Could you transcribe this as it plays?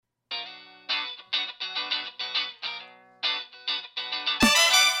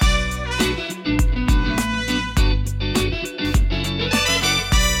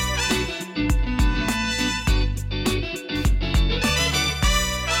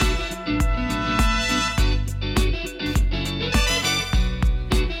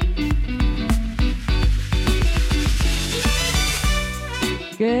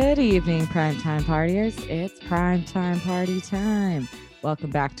evening, primetime partiers. It's primetime party time.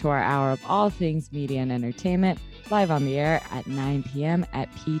 Welcome back to our hour of all things media and entertainment, live on the air at 9 p.m. at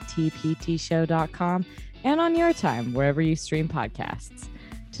ptptshow.com and on your time, wherever you stream podcasts.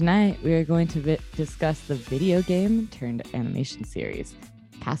 Tonight, we are going to discuss the video game turned animation series,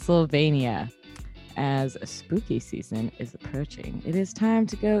 Castlevania. As spooky season is approaching, it is time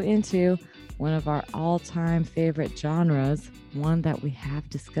to go into one of our all-time favorite genres, one that we have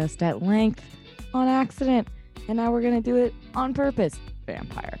discussed at length on accident, and now we're going to do it on purpose,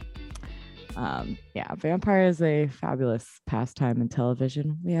 vampire. Vampire is a fabulous pastime in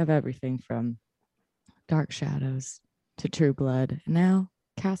television. We have everything from Dark Shadows to True Blood, and now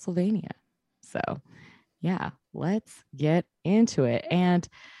Castlevania. So, yeah, let's get into it. And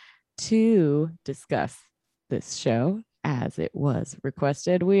to discuss this show as it was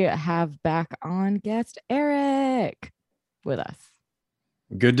requested, we have back on guest Eric with us.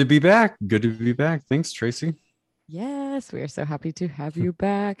 Good to be back. Thanks, Tracy. Yes, we are so happy to have you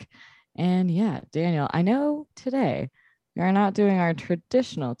back. And yeah, Daniel, I know today we are not doing our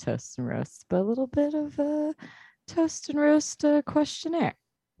traditional toast and roasts, but a little bit of a toast and roast questionnaire.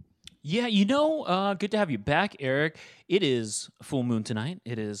 Yeah, good to have you back, Eric. It is full moon tonight.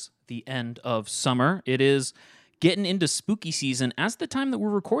 It is the end of summer. It is getting into spooky season. As the time that we're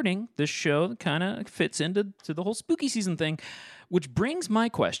recording, this show kind of fits into the whole spooky season thing, which brings my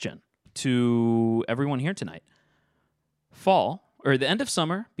question to everyone here tonight. Fall, or the end of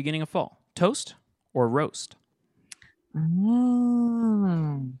summer, beginning of fall, toast or roast?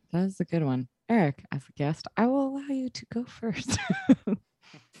 Oh, that's a good one. Eric, as a guest, I will allow you to go first.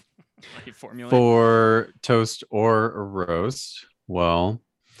 For toast or a roast, well,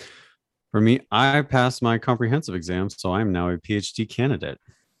 for me, I passed my comprehensive exam, so I'm now a PhD candidate.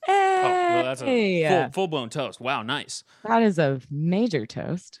 Hey! Oh, well, that's a full-blown toast. Wow, nice. That is a major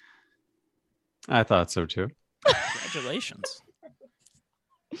toast. I thought so too. Congratulations.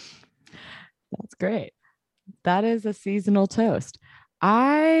 That's great. That is a seasonal toast.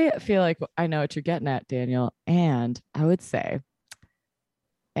 I feel like I know what you're getting at, Daniel, and I would say,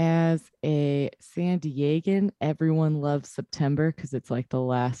 as a San Diegan, everyone loves September because it's like the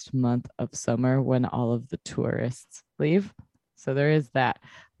last month of summer when all of the tourists leave. So there is that.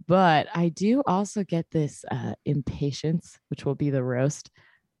 But I do also get this impatience, which will be the roast,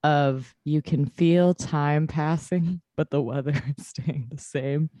 of you can feel time passing, but the weather is staying the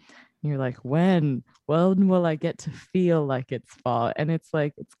same. And you're like, when will I get to feel like it's fall? And it's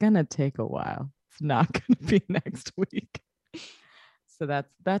like, it's going to take a while. It's not going to be next week. So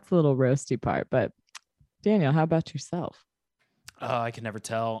that's a little roasty part. But Daniel, how about yourself? I can never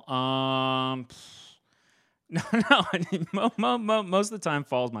tell. No. Most of the time,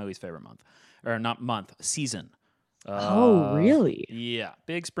 fall is my least favorite month, or not month, season. Oh, really? Yeah,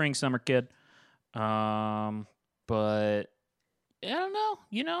 big spring, summer kid. But I don't know.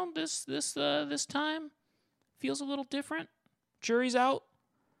 This time feels a little different. Jury's out.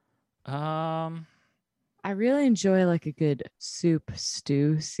 I really enjoy like a good soup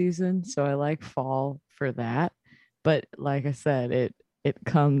stew season, so I like fall for that. But like I said, it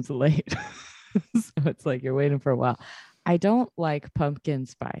comes late. So it's like you're waiting for a while. I don't like pumpkin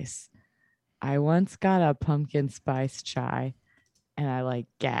spice. I once got a pumpkin spice chai and I like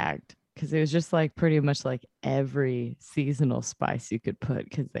gagged because it was just like pretty much like every seasonal spice you could put,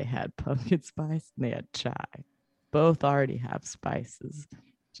 because they had pumpkin spice and they had chai. Both already have spices.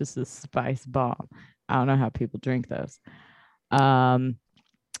 Just a spice bomb. I don't know how people drink those. But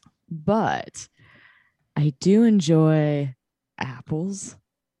I do enjoy apples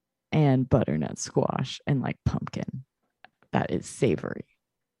and butternut squash and like pumpkin. That is savory,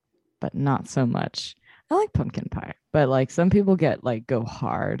 but not so much. I like pumpkin pie, but like some people go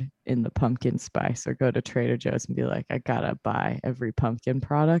hard in the pumpkin spice, or go to Trader Joe's and be like, I gotta buy every pumpkin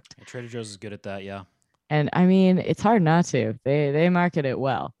product. Trader Joe's is good at that, yeah. And I mean, it's hard not to. They market it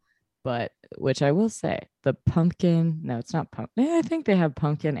well. But which I will say, the pumpkin, no, it's not pumpkin. I think they have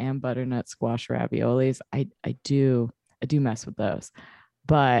pumpkin and butternut squash raviolis. I do mess with those.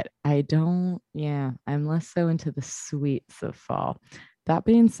 But I don't, I'm less so into the sweets of fall. That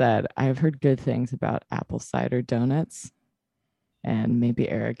being said, I've heard good things about apple cider donuts. And maybe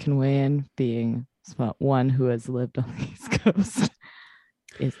Eric can weigh in, being one who has lived on the East Coast.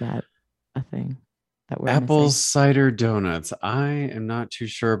 Is that a thing? Apple cider donuts. I am not too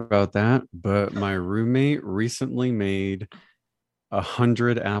sure about that, but my roommate recently made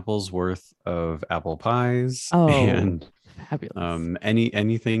 100 apples worth of apple pies. And fabulous.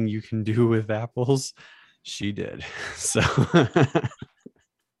 Anything you can do with apples, she did. So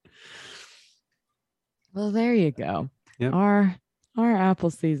well, there you go. Yep. Our our apple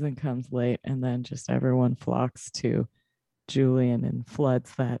season comes late, and then just everyone flocks to Julian and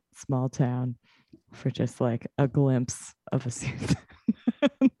floods that small town for just like a glimpse of a season.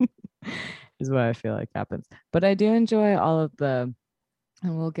 Is what I feel like happens. But I do enjoy all of the,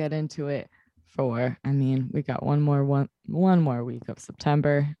 and we'll get into it for, I mean, we got one more week of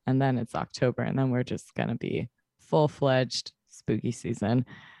September, and then it's October, and then we're just gonna be full-fledged spooky season.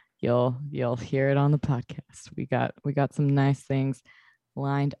 You'll hear it on the podcast. We got some nice things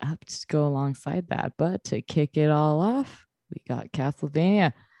lined up to go alongside that. But to kick it all off, we got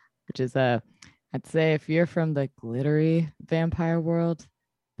Castlevania, which is I'd say if you're from the glittery vampire world,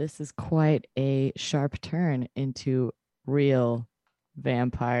 this is quite a sharp turn into real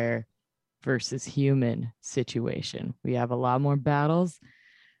vampire versus human situation. We have a lot more battles,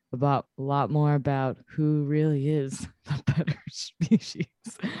 a lot more about who really is the better species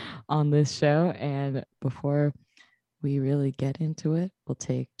on this show. And before we really get into it, we'll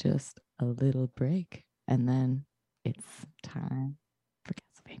take just a little break, and then it's time for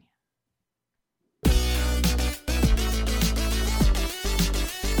Castlevania.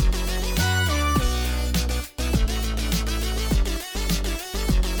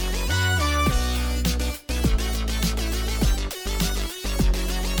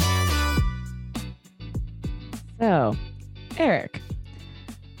 So, Eric,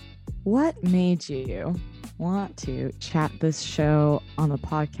 what made you want to chat this show on the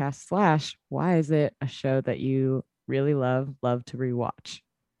podcast / why is it a show that you really love to rewatch?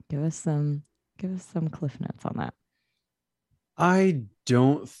 Give us some cliff notes on that. I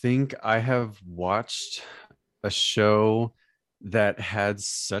don't think I have watched a show that had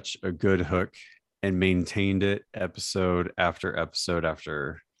such a good hook and maintained it episode after episode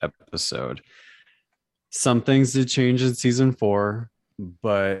after episode. Some things did change in season 4,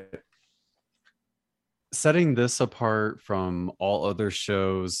 but setting this apart from all other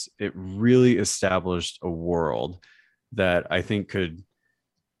shows, it really established a world that I think could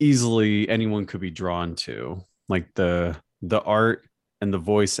easily anyone could be drawn to, like the art and the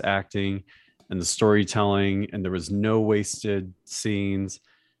voice acting and the storytelling, and there was no wasted scenes.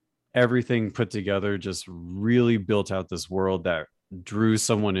 Everything put together just really built out this world that drew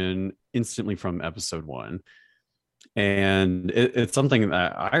someone in instantly from episode 1. And it's something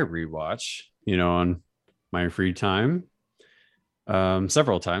that I rewatch, on my free time,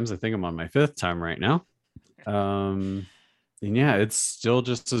 several times. I think I'm on my 5th time right now. And yeah, it's still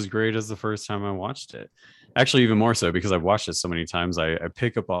just as great as the first time I watched it. Actually, even more so, because I've watched it so many times, I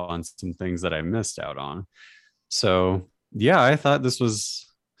pick up on some things that I missed out on. So yeah, I thought this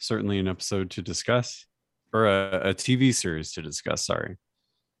was certainly an episode to discuss, or a TV series to discuss. Sorry.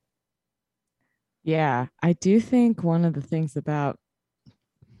 Yeah, I do think one of the things about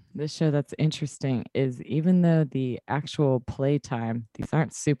this show that's interesting is even though the actual playtime, these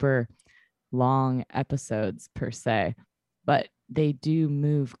aren't super long episodes per se, but they do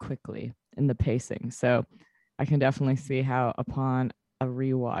move quickly in the pacing. So I can definitely see how upon a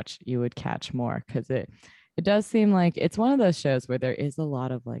rewatch you would catch more, because it does seem like it's one of those shows where there is a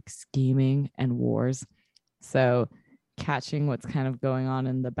lot of like scheming and wars. So catching what's kind of going on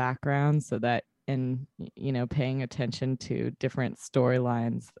in the background, so that, and paying attention to different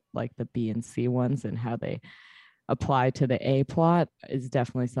storylines like the B and C ones and how they apply to the A plot, is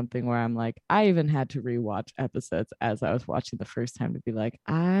definitely something where I'm like, I even had to rewatch episodes as I was watching the first time to be like,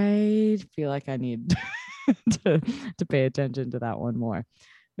 I feel like I need to pay attention to that one more,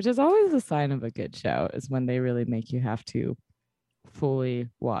 which is always a sign of a good show, is when they really make you have to fully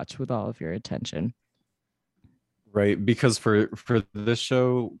watch with all of your attention. Right, because for this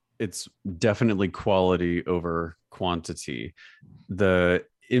show, it's definitely quality over quantity.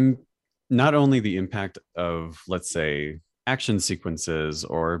 Not only the impact of, let's say, action sequences,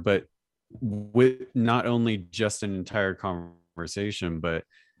 but with not only just an entire conversation, but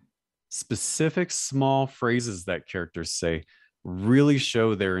specific small phrases that characters say really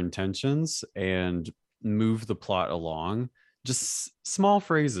show their intentions and move the plot along. Just small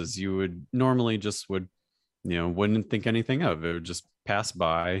phrases you would normally just wouldn't think anything of. It would just pass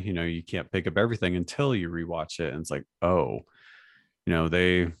by. You can't pick up everything until you rewatch it, and it's like, oh,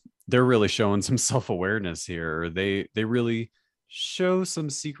 they're really showing some self-awareness here. They really show some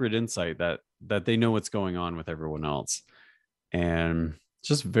secret insight that they know what's going on with everyone else. And it's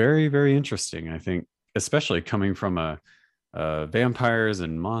just very, very interesting, I think, especially coming from a vampires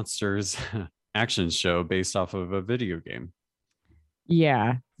and monsters action show based off of a video game.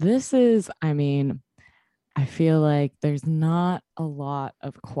 Yeah, this is, I feel like there's not a lot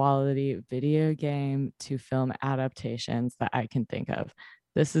of quality video game to film adaptations that I can think of.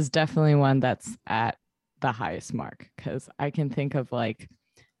 This is definitely one that's at the highest mark, because I can think of like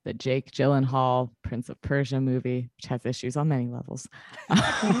the Jake Gyllenhaal Prince of Persia movie, which has issues on many levels.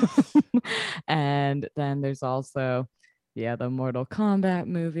 And then there's also, the Mortal Kombat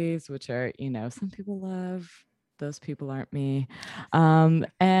movies, which are, some people love. Those people aren't me.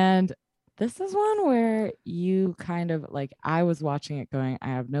 And this is one where you kind of like, I was watching it going, I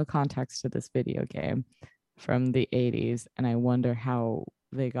have no context to this video game from the 80s. And I wonder how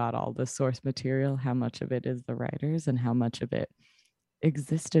they got all the source material, how much of it is the writers and how much of it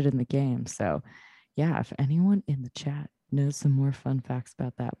existed in the game. So yeah, if anyone in the chat knows some more fun facts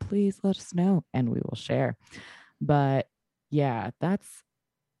about that, please let us know and we will share. But yeah,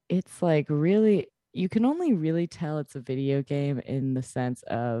 it's like really, you can only really tell it's a video game in the sense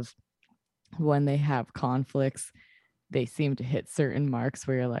of when they have conflicts, they seem to hit certain marks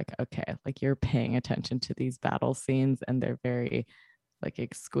where you're like, okay, like you're paying attention to these battle scenes and they're very like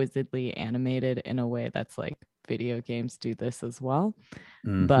exquisitely animated in a way that's like video games do this as well.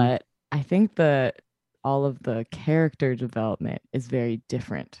 But I think that all of the character development is very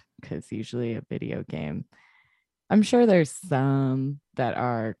different because usually a video game, I'm sure there's some that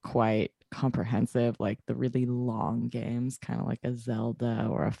are quite comprehensive, like the really long games, kind of like a Zelda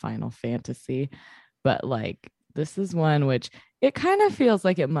or a Final Fantasy. But like this is one which it kind of feels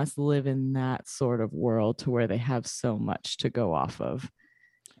like it must live in that sort of world to where they have so much to go off of.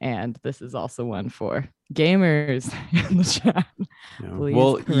 And this is also one for gamers in the chat.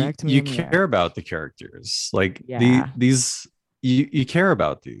 Please correct me. You care about the characters, like Yeah. these. You care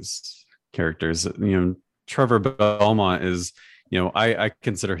about these characters. Trevor Belmont is, I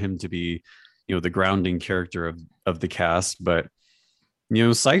consider him to be, the grounding character of the cast. But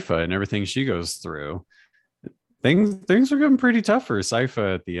Sypha and everything she goes through, things are getting pretty tough for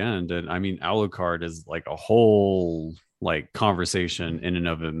Sypha at the end. And I mean, Alucard is like a whole like conversation in and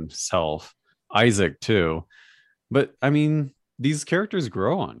of himself. Isaac too. But I mean, these characters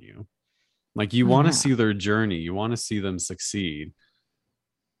grow on you. Like you want to see their journey, you want to see them succeed,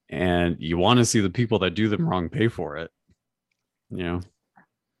 and you want to see the people that do them wrong pay for it. Yeah.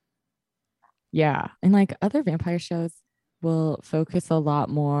 And like other vampire shows will focus a lot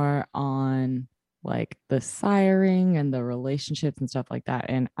more on like the siring and the relationships and stuff like that.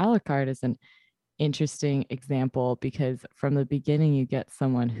 And Alucard is an interesting example because from the beginning you get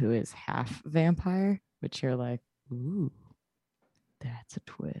someone who is half vampire, which you're like, ooh, that's a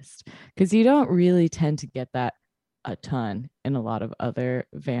twist. Because you don't really tend to get that a ton in a lot of other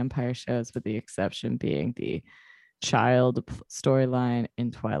vampire shows, with the exception being the child storyline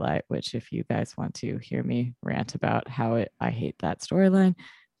in Twilight, which if you guys want to hear me rant about how I hate that storyline,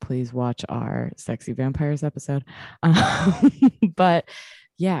 please watch our Sexy Vampires episode. But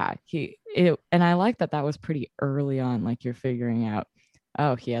yeah, and I like that was pretty early on. Like you're figuring out,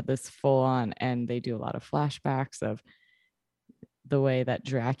 oh, he had this full on, and they do a lot of flashbacks of the way that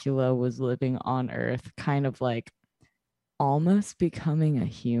Dracula was living on Earth, kind of like almost becoming a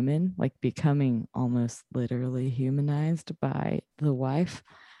human, like becoming almost literally humanized by the wife.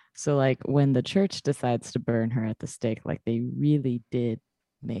 So like when the church decides to burn her at the stake, like they really did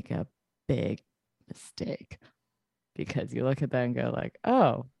make a big mistake, because you look at that and go like,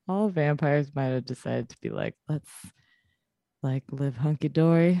 oh, all vampires might have decided to be like, let's like live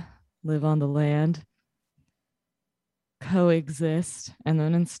hunky-dory, live on the land, coexist. And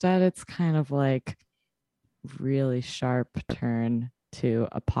then instead it's kind of like really sharp turn to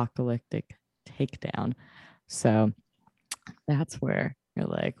apocalyptic takedown. So that's where you're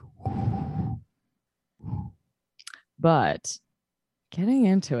like, but getting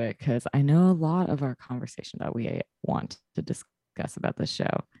into it, because I know a lot of our conversation that we want to discuss about the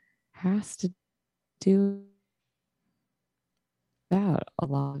show has to do about a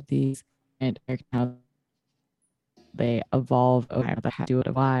lot of these and how they evolve over time, that do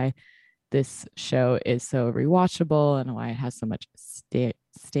it, why this show is so rewatchable and why it has so much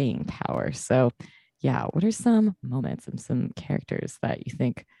staying power. So yeah, what are some moments and some characters that you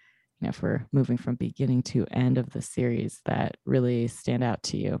think, if we're moving from beginning to end of the series, that really stand out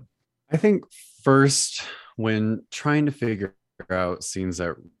to you? I think first, when trying to figure out scenes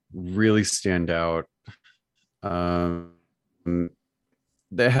that really stand out, that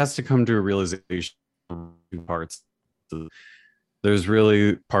has to come to a realization of parts. There's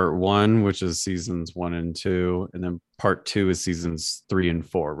really part one, which is seasons 1 and 2, and then part 2 is seasons 3 and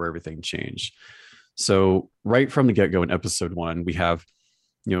 4, where everything changed. So right from the get-go in episode 1, we have,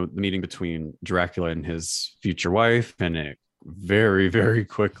 the meeting between Dracula and his future wife, and it very, very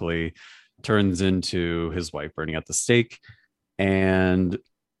quickly turns into his wife burning at the stake, and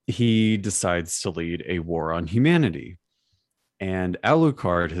he decides to lead a war on humanity. And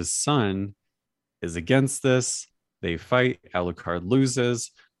Alucard, his son, is against this. They fight. Alucard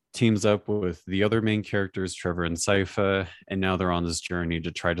loses, teams up with the other main characters, Trevor and Sypha, and now they're on this journey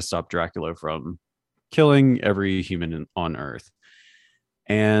to try to stop Dracula from killing every human on Earth.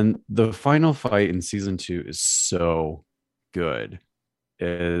 And the final fight in season 2 is so good.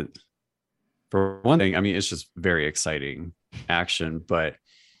 For one thing, I mean, it's just very exciting action, but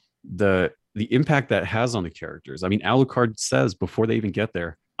the impact that has on the characters. I mean, Alucard says before they even get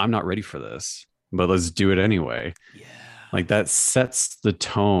there, I'm not ready for this, but let's do it anyway. Yeah. Like that sets the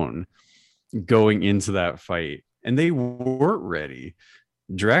tone going into that fight. And they weren't ready.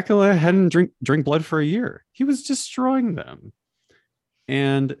 Dracula hadn't drink blood for a year. He was destroying them.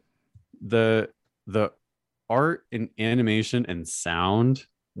 And the art and animation and sound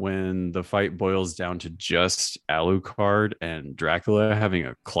when the fight boils down to just Alucard and Dracula having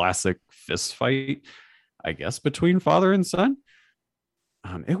a classic fist fight, I guess, between father and son,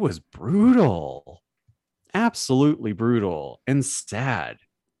 it was brutal, absolutely brutal and sad.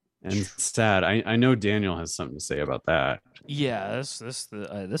 I know Daniel has something to say about that. Yeah,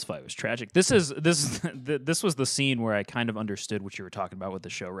 this fight was tragic. This was the scene where I kind of understood what you were talking about with the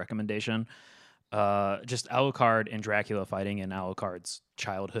show recommendation. Just Alucard and Dracula fighting in Alucard's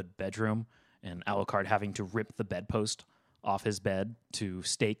childhood bedroom, and Alucard having to rip the bedpost off his bed to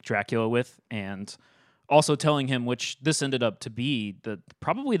stake Dracula with, and also telling him, which this ended up to be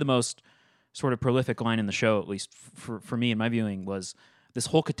probably the most sort of prolific line in the show, at least for me in my viewing, was this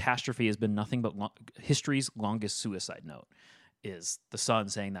whole catastrophe has been nothing but history's longest suicide note, is the son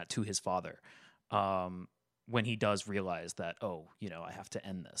saying that to his father. When he does realize that, oh, I have to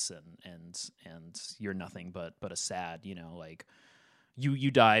end this, and you're nothing but a sad, like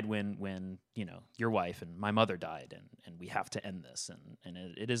you died when your wife and my mother died, and we have to end this, and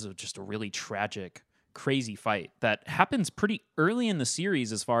it is just a really tragic, crazy fight that happens pretty early in the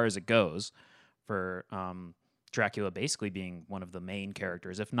series as far as it goes, for Dracula basically being one of the main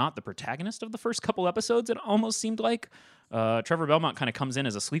characters, if not the protagonist of the first couple episodes. It almost seemed like Trevor Belmont kind of comes in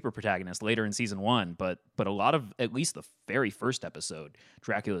as a sleeper protagonist later in season 1, but a lot of, at least the very first episode,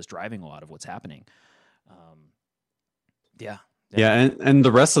 Dracula is driving a lot of what's happening. Yeah, and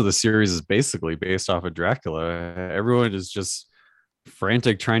the rest of the series is basically based off of Dracula. Everyone is just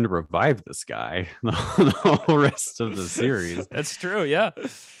frantic trying to revive this guy the whole rest of the series. That's true. Yeah.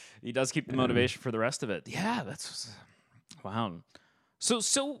 He does keep the motivation for the rest of it. Yeah, that's wow.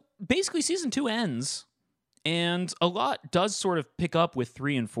 So basically season 2 ends, and a lot does sort of pick up with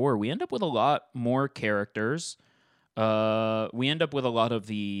 3 and 4. We end up with a lot more characters. We end up with a lot of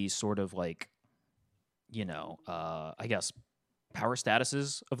the sort of like, I guess power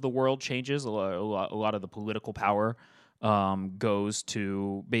statuses of the world changes. A lot of the political power goes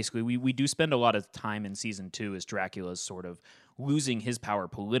to, basically we do spend a lot of time in season 2 as Dracula's sort of losing his power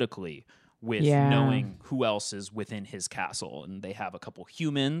politically with knowing who else is within his castle. And they have a couple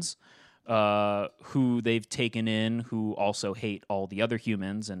humans who they've taken in, who also hate all the other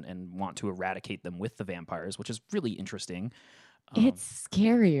humans and want to eradicate them with the vampires, which is really interesting. It's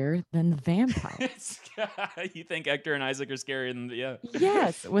scarier than the vampires. You think Hector and Isaac are scarier than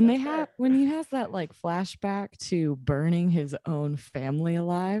Yes, when he has that like flashback to burning his own family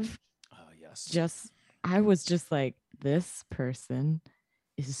alive. Oh yes. I was just like, this person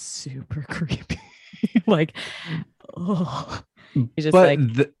is super creepy. Like, oh, just but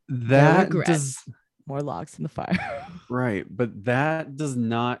like that does more logs in the fire. Right, but that does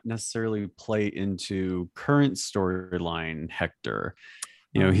not necessarily play into current storyline Hector.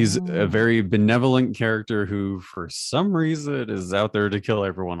 He's a very benevolent character who, for some reason, is out there to kill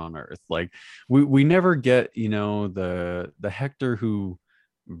everyone on Earth. Like, we never get, the Hector who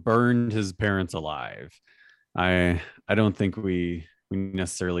burned his parents alive. I don't think we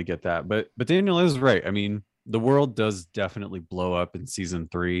necessarily get that. But Daniel is right. I mean, the world does definitely blow up in season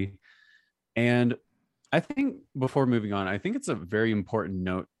 3. And I think before moving on, I think it's a very important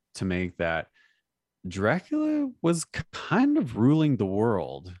note to make that Dracula was kind of ruling the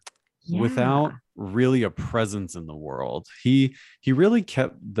world without really a presence in the world. He really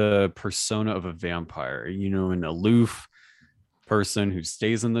kept the persona of a vampire, an aloof person who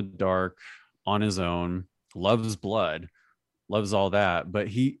stays in the dark on his own, loves blood, loves all that, but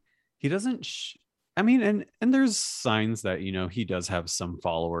he doesn't and there's signs that he does have some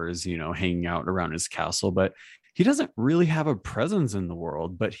followers hanging out around his castle, but he doesn't really have a presence in the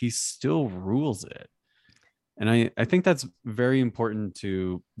world, but he still rules it. And I think that's very important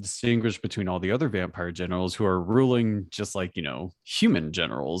to distinguish between all the other vampire generals who are ruling just like human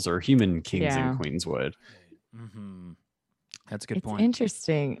generals or human kings and queens would. Mm-hmm. That's a good point. It's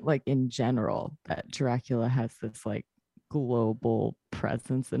interesting, like in general, that Dracula has this like global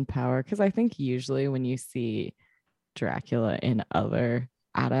presence and power. Because I think usually when you see Dracula in other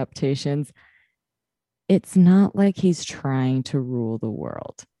adaptations, it's not like he's trying to rule the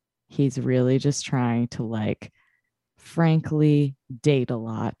world. He's really just trying to, like, frankly, date a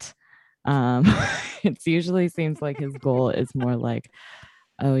lot. Um, it usually seems like his goal is more like,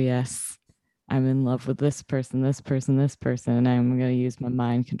 oh, yes, I'm in love with this person, this person, this person, and I'm going to use my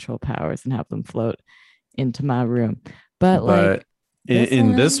mind control powers and have them float into my room. But like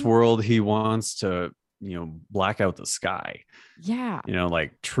in this world, he wants to, black out the sky. Yeah.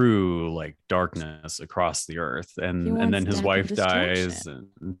 Like true, like darkness across the earth, and then his wife dies.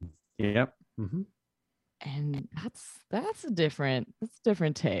 And, yep. Mm-hmm. And that's a different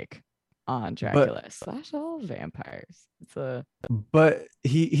take on Dracula / all vampires. But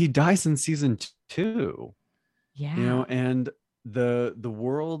he dies in season 2. Yeah. And the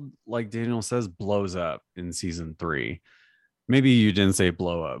world, like Daniel says, blows up in season 3. Maybe you didn't say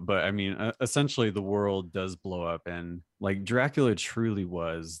blow up, but I mean, essentially the world does blow up, and like Dracula truly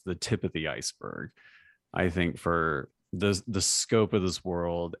was the tip of the iceberg, I think, for the scope of this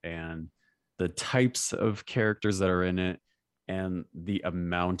world and the types of characters that are in it and the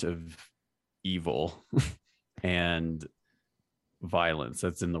amount of evil and violence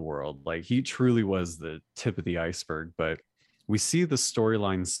that's in the world. Like, he truly was the tip of the iceberg, but we see the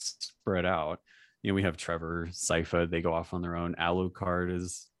storylines spread out. We have Trevor, Sypha, they go off on their own. Alucard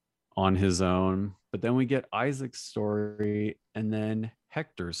is on his own. But then we get Isaac's story and then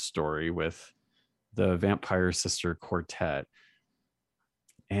Hector's story with the vampire sister quartet.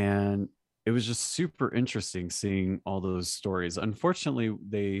 And it was just super interesting seeing all those stories.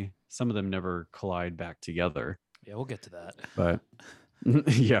 Unfortunately, some of them never collide back together. Yeah, we'll get to that. But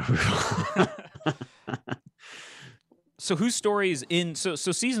yeah. So whose story is in? So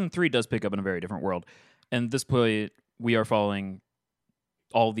season 3 does pick up in a very different world, and this point we are following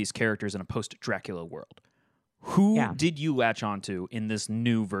all of these characters in a post-Dracula world. Who did you latch onto in this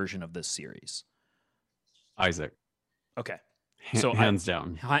new version of this series? Isaac. Okay, so hands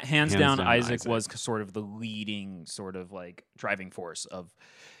down, Isaac was sort of the leading, sort of like driving force of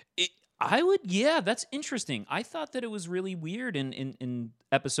it. That's interesting. I thought that it was really weird in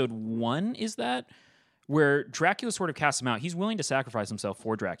episode 1. Is that where Dracula sort of casts him out? He's willing to sacrifice himself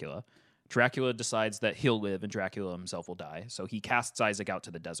for Dracula. Dracula decides that he'll live and Dracula himself will die. So he casts Isaac out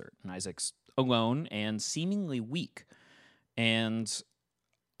to the desert. And Isaac's alone and seemingly weak. And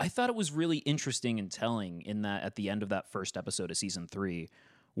I thought it was really interesting and telling in that at the end of that first episode of season 3,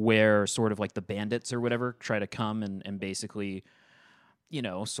 where sort of like the bandits or whatever try to come and basically,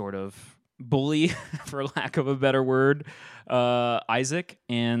 sort of bully, for lack of a better word, Isaac,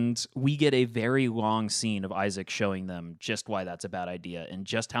 and we get a very long scene of Isaac showing them just why that's a bad idea and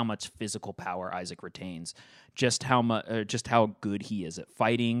just how much physical power Isaac retains, just how good he is at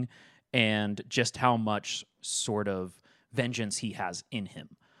fighting, and just how much sort of vengeance he has in him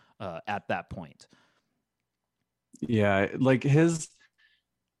at that point. Yeah, like his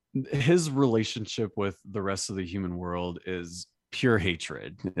relationship with the rest of the human world is pure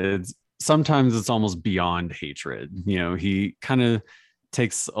hatred. Sometimes it's almost beyond hatred. He kind of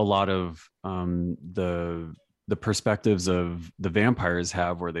takes a lot of the perspectives of the vampires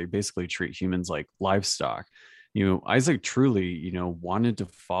have, where they basically treat humans like livestock. Isaac truly, wanted to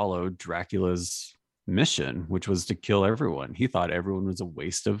follow Dracula's mission, which was to kill everyone. He thought everyone was a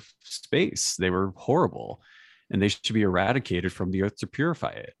waste of space. They were horrible and they should be eradicated from the earth to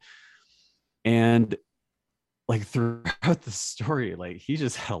purify it. And like throughout the story, like he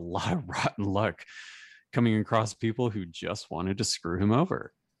just had a lot of rotten luck coming across people who just wanted to screw him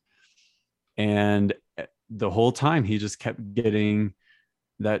over. And the whole time he just kept being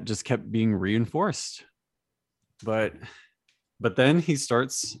reinforced. But then he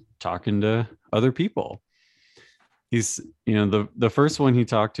starts talking to other people. He's, the first one he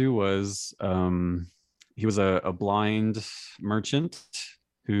talked to was, he was a blind merchant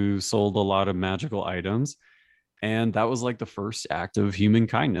who sold a lot of magical items. And that was like the first act of human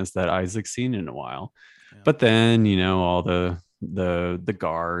kindness that Isaac's seen in a while. Yeah. But then, all the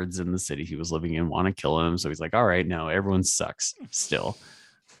guards in the city he was living in want to kill him. So he's like, all right, no, everyone sucks still.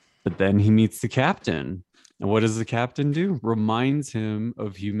 But then he meets the captain. And what does the captain do? Reminds him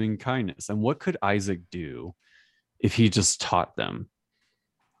of human kindness. And what could Isaac do if he just taught them?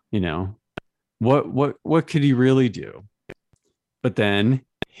 What could he really do? But then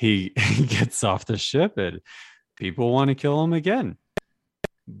he gets off the ship and people want to kill him again.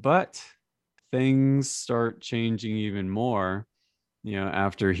 But things start changing even more,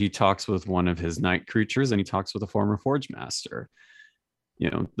 after he talks with one of his night creatures and he talks with a former forge master.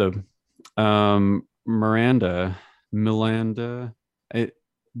 The Miranda, Milanda.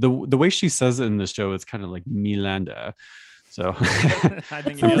 The way she says it in the show, it's kind of like Milanda. So I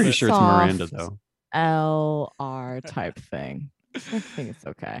think It's you I'm nailed pretty a it. sure it's Miranda soft though. LR type thing. I think it's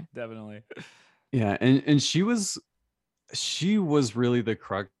okay. Definitely. Yeah, and she was really the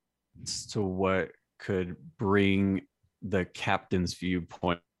crux to what could bring the captain's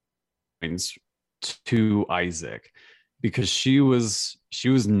viewpoints to Isaac, because she was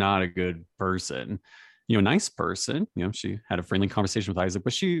not a good person. Nice person. She had a friendly conversation with Isaac,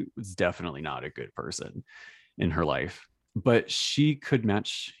 but she was definitely not a good person in her life. But she could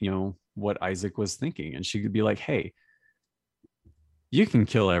match, what Isaac was thinking, and she could be like, "Hey, you can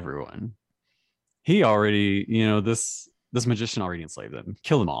kill everyone. He already, this magician already enslaved them.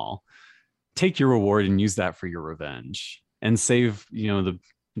 Kill them all. Take your reward and use that for your revenge, and save,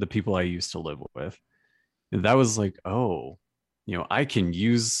 the people I used to live with." And that was like, oh, I can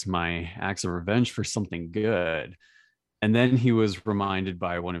use my acts of revenge for something good. And then he was reminded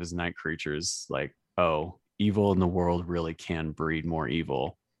by one of his night creatures, like, oh, evil in the world really can breed more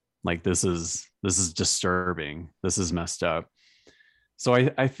evil. Like, this is disturbing. This is messed up. So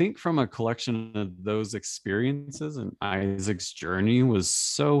I think from a collection of those experiences, and Isaac's journey was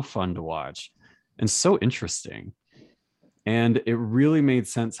so fun to watch and so interesting. And it really made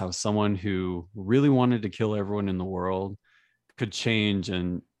sense how someone who really wanted to kill everyone in the world could change,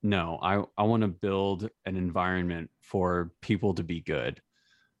 and no, I want to build an environment for people to be good.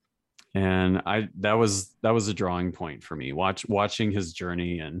 And that was a drawing point for me. Watching his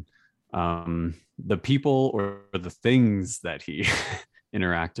journey, and the people or the things that he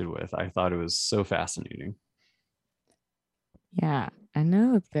interacted with. I thought it was so fascinating. Yeah, I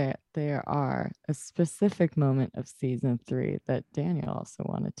know that there are a specific moment of season 3 that Daniel also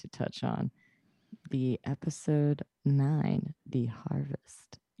wanted to touch on. The episode 9, The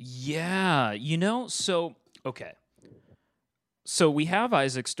Harvest. Yeah, so okay. So we have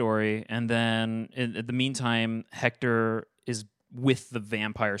Isaac's story, and then in the meantime, Hector is with the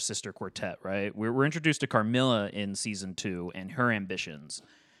vampire sister quartet, right? We're introduced to Carmilla in season 2 and her ambitions.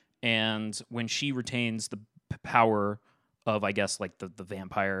 And when she retains the power of, I guess, like the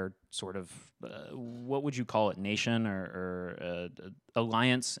vampire sort of, what would you call it, nation or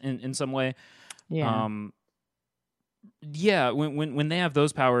alliance in some way? Yeah. Yeah, when they have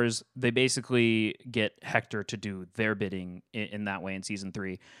those powers, they basically get Hector to do their bidding in that way in season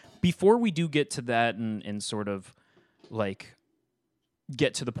 3. Before we do get to that and sort of like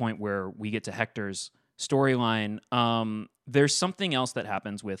get to the point where we get to Hector's storyline, there's something else that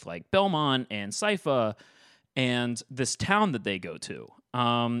happens with like Belmont and Sypha and this town that they go to.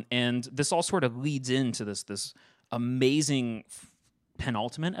 And this all sort of leads into this amazing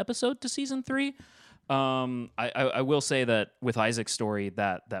penultimate episode to season 3. I will say that with Isaac's story,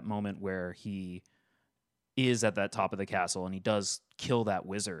 that moment where he is at that top of the castle and he does kill that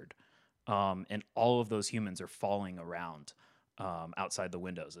wizard, and all of those humans are falling around outside the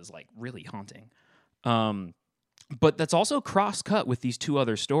windows is like really haunting. But that's also cross-cut with these two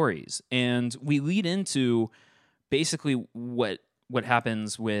other stories, and we lead into basically what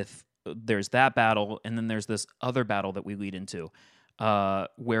happens with there's that battle, and then there's this other battle that we lead into.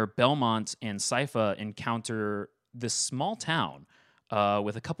 Where Belmont and Sypha encounter this small town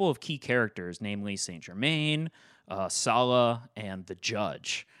with a couple of key characters, namely Saint Germain, Sala, and the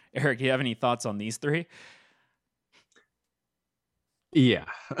Judge. Eric, do you have any thoughts on these three? Yeah.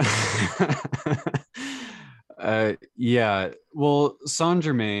 Yeah. Well, Saint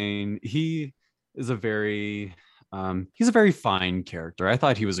Germain, he is he's a very fine character. I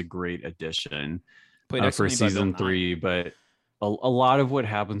thought he was a great addition Played for excellently by Bill season Nye. 3, but a lot of what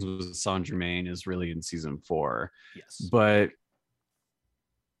happens with Saint Germain is really in season 4. Yes. But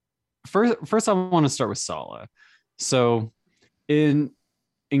first I want to start with Sala. So in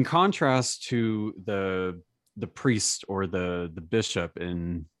contrast to the priest or the bishop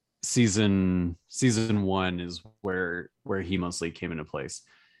in season 1 is where he mostly came into place.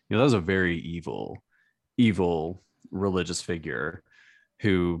 That was a very evil religious figure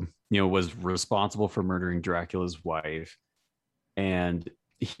who was responsible for murdering Dracula's wife, and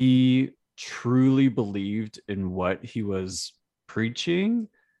he truly believed in what he was preaching,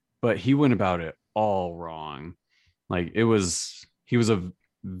 but he went about it all wrong. Like he was a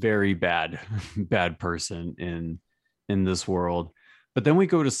very bad person in this world. But then we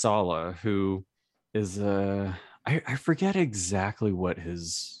go to Sala, who is I forget exactly what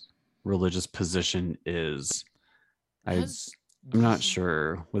his religious position is. I'm not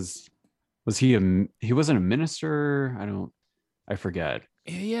sure. Was he he wasn't a minister? I forget.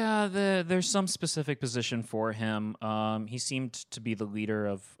 Yeah, there's some specific position for him. He seemed to be the leader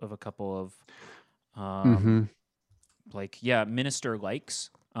of a couple of like, yeah, minister likes.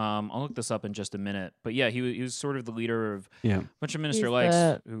 I'll look this up in just a minute. But yeah, he was sort of the leader of Yeah. a bunch of minister He's likes.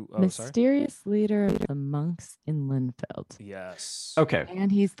 the Sorry. mysterious leader of the monks in Linfeld. Yes. Okay.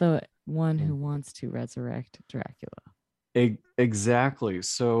 And he's the one who wants to resurrect Dracula. Exactly.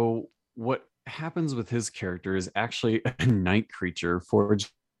 So what happens with his character is actually a night creature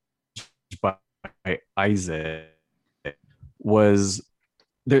forged by Isaac was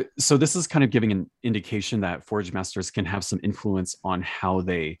there. So this is kind of giving an indication that Forge Masters can have some influence on how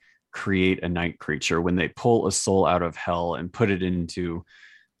they create a night creature when they pull a soul out of hell and put it into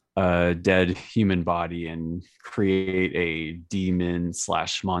a dead human body and create a demon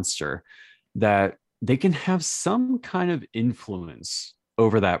slash monster, that they can have some kind of influence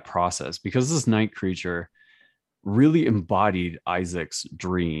over that process, because this night creature really embodied Isaac's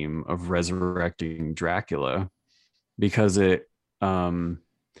dream of resurrecting Dracula, because it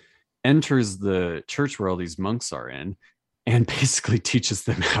enters the church where all these monks are in and basically teaches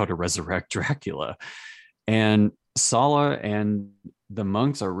them how to resurrect Dracula. And Sala and the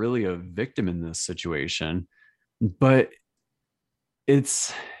monks are really a victim in this situation, but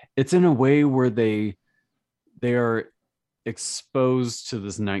it's in a way where they are exposed to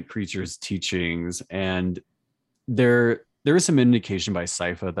this night creature's teachings, and there is some indication by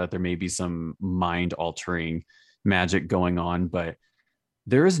Sypha that there may be some mind altering magic going on, but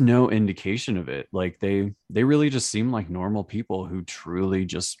there is no indication of it. Like they really just seem like normal people who truly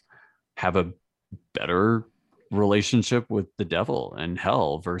just have a better relationship with the devil and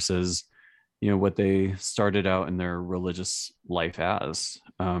hell versus, you know, what they started out in their religious life as.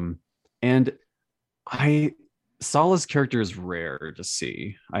 And Sala's character is rare to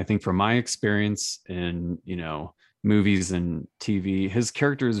see. I think from my experience in, you know, movies and TV, his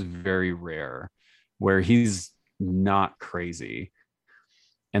character is very rare where he's not crazy.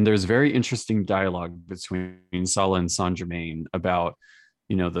 And there's very interesting dialogue between Sala and Saint Germain about,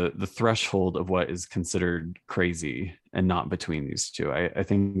 you know, the threshold of what is considered crazy and not between these two. I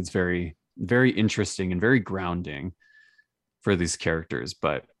think it's very, very interesting and very grounding for these characters.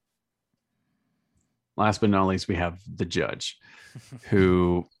 But last but not least, we have the judge,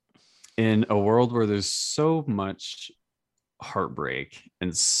 who, in a world where there's so much heartbreak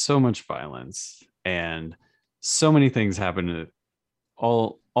and so much violence and so many things happen to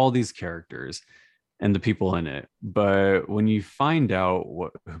all these characters and the people in it, but when you find out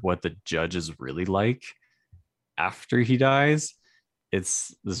what the judge is really like after he dies,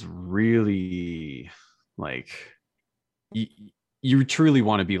 it's this really, like, you truly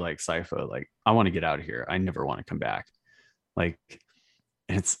want to be like Sypha, like, I want to get out of here, I never want to come back. Like,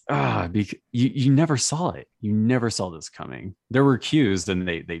 it's because you never saw it, you never saw this coming. There were cues and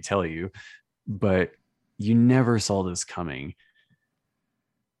they tell you, but you never saw this coming,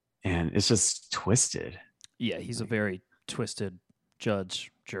 and it's just twisted. Yeah, he's a very twisted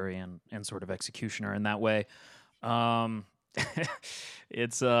judge, jury, and sort of executioner in that way.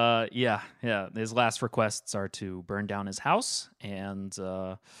 It's yeah. His last requests are to burn down his house, and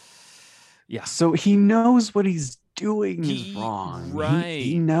yeah. So he knows what he's doing is wrong. Right.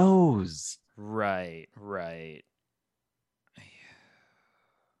 He knows. Right.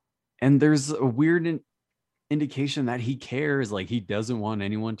 And there's a weird indication that he cares, like he doesn't want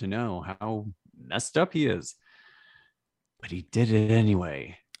anyone to know how messed up he is, but he did it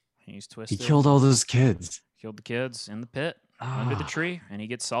anyway. He's twisted. He killed all those kids, killed the kids in the pit under the tree, and he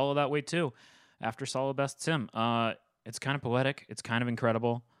gets Sala that way too after Sala bests him. It's kind of poetic, it's kind of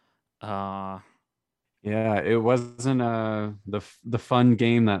incredible. Yeah, it wasn't the fun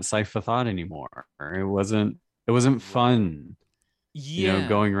game that Sypha thought anymore. It wasn't fun. Yeah, you know,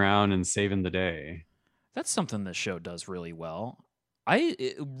 going around and saving the day. That's something this show does really well. I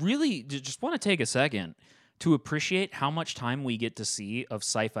really just want to take a second to appreciate how much time we get to see of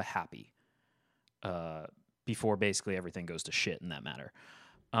Sypha happy before basically everything goes to shit in that matter.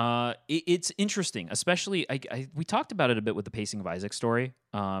 It's interesting, especially we talked about it a bit with the pacing of Isaac's story,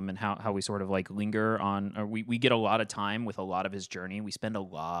 and how we sort of like linger on, or we get a lot of time with a lot of his journey. We spend a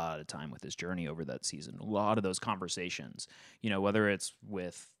lot of time with his journey over that season. A lot of those conversations, you know, whether it's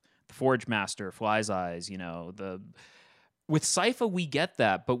with the Forge Master, Fly's Eyes, you know, with Sypha we get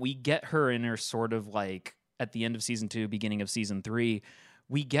that, but we get her in her sort of like at the end of season 2, beginning of season 3.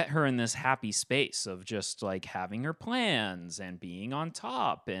 We get her in this happy space of just like having her plans and being on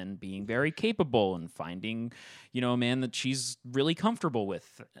top and being very capable and finding, you know, a man that she's really comfortable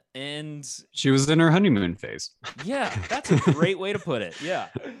with. And she was in her honeymoon phase. Yeah, that's a great way to put it. Yeah.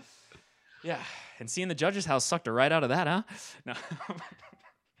 Yeah. And seeing the judge's house sucked her right out of that, huh? No.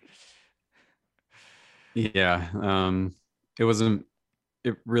 Yeah. It wasn't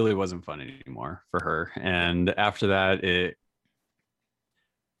it really wasn't fun anymore for her. And after that, it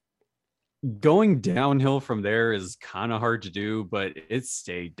going downhill from there is kind of hard to do, but it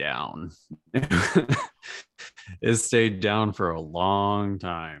stayed down. It stayed down for a long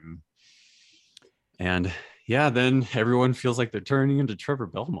time. And yeah, then everyone feels like they're turning into Trevor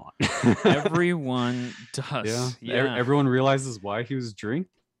Belmont. Everyone does. Yeah. Everyone realizes why he was drinking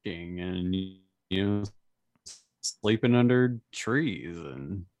and, sleeping under trees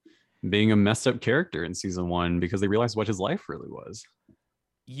and being a messed up character in season 1 because they realized what his life really was.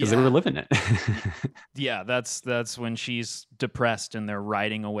 Because they were living it. Yeah, that's when she's depressed and they're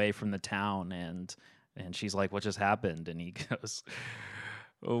riding away from the town, and she's like, "What just happened?" And he goes,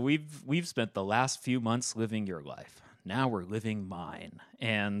 "Well, we've spent the last few months living your life. Now we're living mine."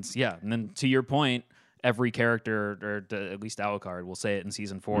 And yeah, and then to your point, every character, or at least Alucard, will say it in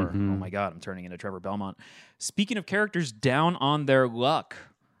season 4. Oh my God, I'm turning into Trevor Belmont. Speaking of characters down on their luck,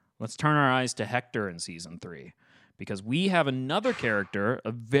 let's turn our eyes to Hector in season 3. Because we have another character,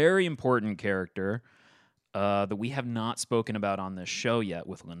 a very important character, that we have not spoken about on this show yet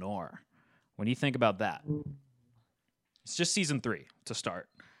with Lenore. What do you think about that? It's just season 3 to start.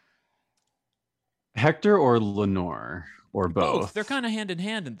 Hector or Lenore or both? They're kind of hand in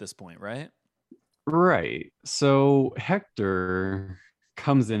hand at this point, right? Right. So Hector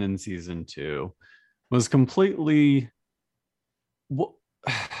comes in season 2, was completely... Well,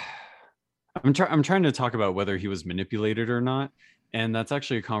 I'm trying to talk about whether he was manipulated or not. And that's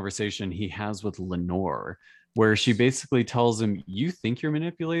actually a conversation he has with Lenore, where she basically tells him, you think you're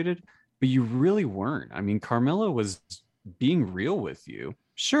manipulated, but you really weren't. I mean, Carmilla was being real with you.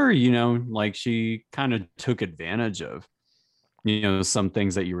 Sure, like she kind of took advantage of, some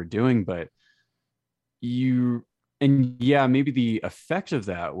things that you were doing, but maybe the effect of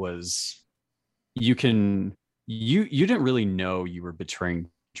that was you didn't really know you were betraying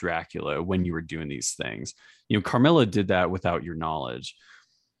Dracula when you were doing these things. Carmilla did that without your knowledge.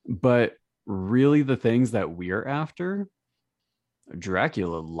 But really the things that we're after,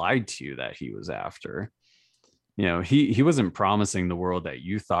 Dracula lied to you that he was after. He wasn't promising the world that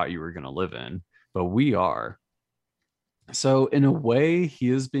you thought you were going to live in, but we are. So in a way,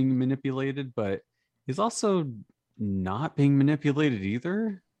 he is being manipulated, but he's also not being manipulated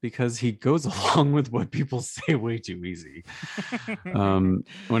either, because he goes along with what people say way too easy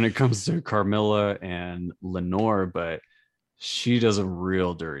when it comes to Carmilla and Lenore, but she does him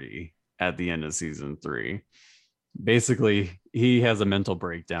real dirty at the end of season 3. Basically, he has a mental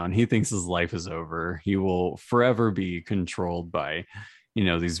breakdown. He thinks his life is over. He will forever be controlled by,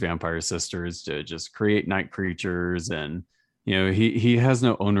 these vampire sisters to just create night creatures. And, he has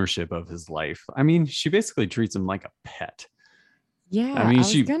no ownership of his life. I mean, she basically treats him like a pet. Yeah, I mean, I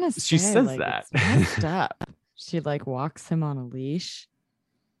she says like, that. It's messed up. She like walks him on a leash,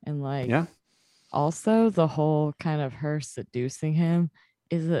 and also the whole kind of her seducing him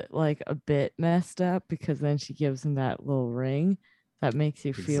is it like a bit messed up, because then she gives him that little ring that makes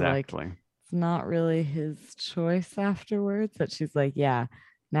you feel like it's not really his choice afterwards. That she's like, yeah,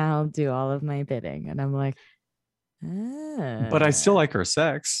 now I'll do all of my bidding, and I'm like, but I still like her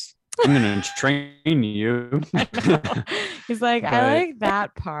sex. I'm gonna train you. He's like, I like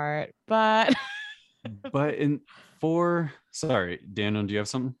that part, but sorry, Daniel, do you have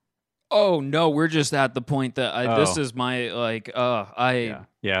something? Oh no, we're just at the point that this is my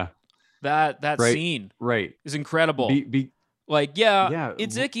that scene is incredible.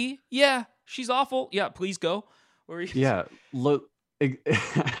 It's icky. Yeah, she's awful. Yeah, please go. Look,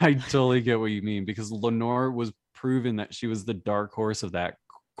 I totally get what you mean, because Lenore was proven that she was the dark horse of that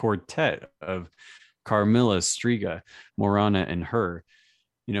quartet of Carmilla, Striga, Morana, and her.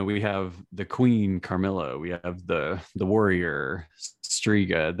 We have the queen Carmilla, we have the warrior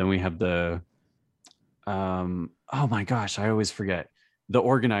Striga, then we have the oh my gosh, I always forget, the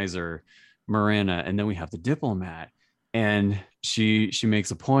organizer Morana, and then we have the diplomat. And she makes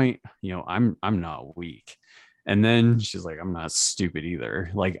a point, I'm not weak. And then she's like, I'm not stupid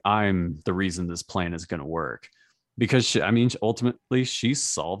either. Like, I'm the reason this plan is going to work. Because ultimately she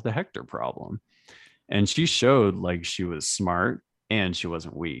solved the Hector problem, and she showed like she was smart and she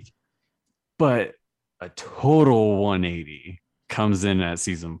wasn't weak. But a total 180 comes in at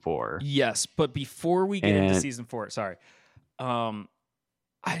season 4. Yes, but before we get into season 4, sorry, I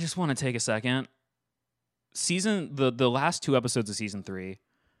just want to take a second. The last 2 episodes of season 3,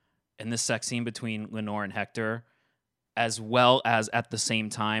 and this sex scene between Lenore and Hector, as well as at the same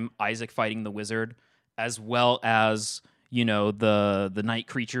time Isaac fighting the wizard, as well as the night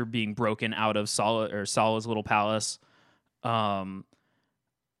creature being broken out of Sala's little palace. All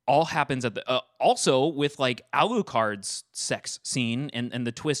all happens at the also with like Alucard's sex scene and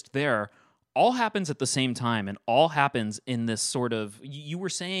the twist there all happens at the same time, and all happens in this sort of, you were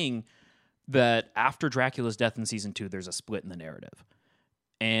saying that after Dracula's death in season 2 there's a split in the narrative,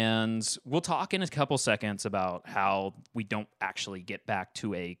 and we'll talk in a couple seconds about how we don't actually get back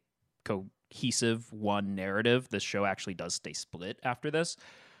to a cohesive one narrative. This show actually does stay split after this.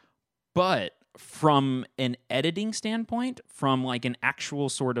 But from an editing standpoint, from like an actual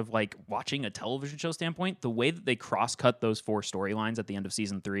sort of like watching a television show standpoint, the way that they cross-cut those 4 storylines at the end of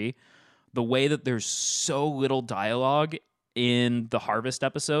season 3, the way that there's so little dialogue in the Harvest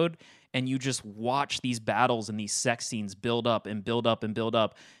episode, and you just watch these battles and these sex scenes build up and build up and build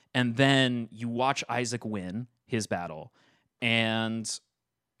up, and then you watch Isaac win his battle, and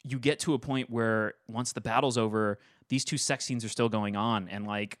you get to a point where once the battle's over, these 2 sex scenes are still going on, and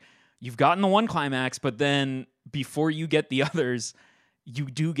like, you've gotten the one climax, but then before you get the others, you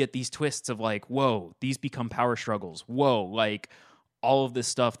do get these twists of like, whoa, these become power struggles. Whoa, like all of this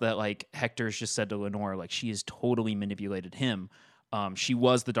stuff that like Hector's just said to Lenore, like she has totally manipulated him. She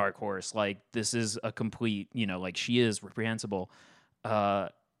was the dark horse. Like this is a complete, like she is reprehensible.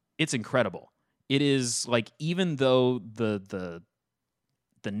 It's incredible. It is like, even though the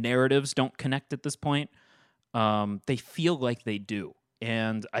narratives don't connect at this point, they feel like they do.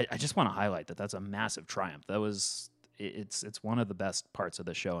 And I just want to highlight that that's a massive triumph. It's one of the best parts of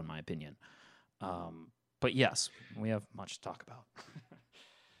the show, in my opinion. But yes, we have much to talk about.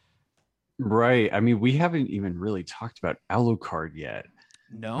 Right. I mean, we haven't even really talked about Alucard yet.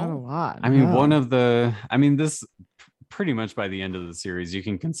 Not a No, lot. I mean, no. this pretty much by the end of the series, you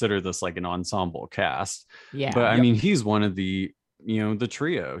can consider this like an ensemble cast. Yeah. But I mean, he's one of the, the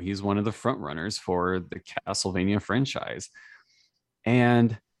trio. He's one of the front runners for the Castlevania franchise.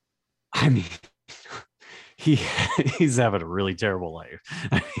 And I mean, he's having a really terrible life.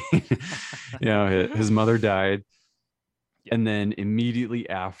 I mean, his mother died. Yep. And then immediately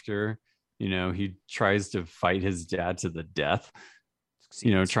after, he tries to fight his dad to the death,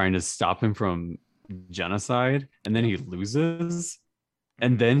 trying to stop him from genocide. And then he loses.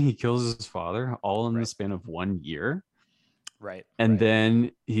 And then he kills his father all in the span of 1 year. Right. And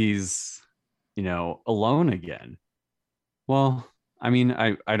then he's, alone again. Well, I mean,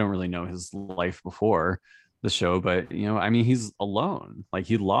 I don't really know his life before the show, but, I mean, he's alone. Like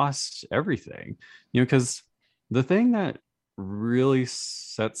he lost everything, because the thing that really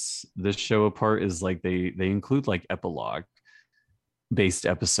sets this show apart is like they include like epilogue based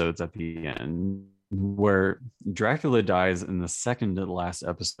episodes at the end where Dracula dies in the second to the last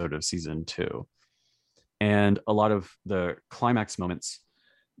episode of season 2. And a lot of the climax moments,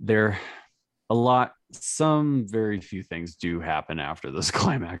 some very few things do happen after those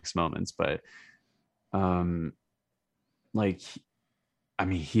climax moments, but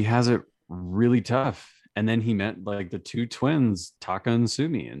he has it really tough. And then he met like the 2 twins, Taka and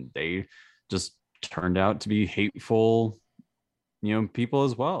Sumi, and they just turned out to be hateful, people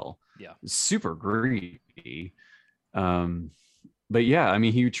as well. Yeah. Super creepy. But yeah, I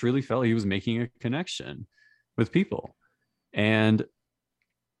mean, he truly felt he was making a connection with people. And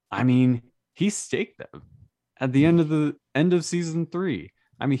I mean, he staked them at the end of season 3.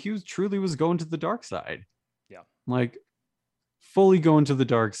 I mean, he truly was going to the dark side. Yeah. Like fully going to the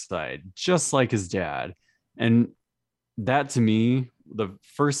dark side, just like his dad. And that to me, the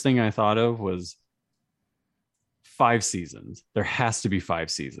first thing I thought of was 5 seasons. There has to be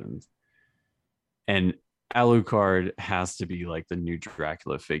 5 seasons. And Alucard has to be like the new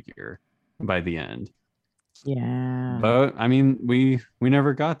Dracula figure by the end. Yeah. But I mean, we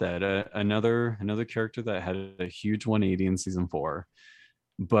never got that. Another character that had a huge 180 in season 4.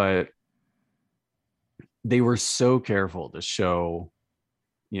 But they were so careful to show,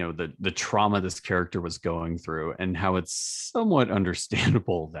 the trauma this character was going through, and how it's somewhat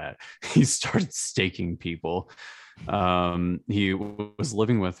understandable that he started staking people he was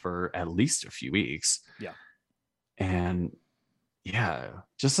living with for at least a few weeks. Yeah. And yeah,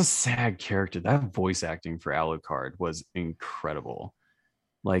 just a sad character. That voice acting for Alucard was incredible.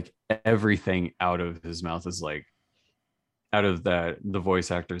 Like everything out of his mouth is like, out of the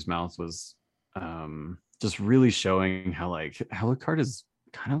voice actor's mouth was just really showing how like Alucard is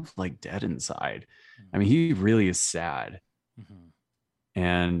kind of like dead inside. I mean, he really is sad. Mm-hmm.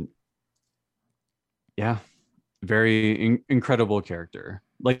 And yeah, very incredible character.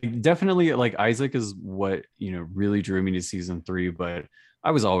 Like definitely like Isaac is what, really drew me to season 3, but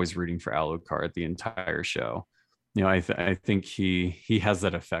I was always rooting for Alucard the entire show. I think he has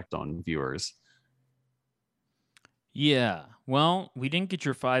that effect on viewers. Yeah. Well, we didn't get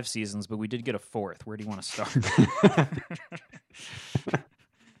your 5 seasons, but we did get a 4th. Where do you want to start?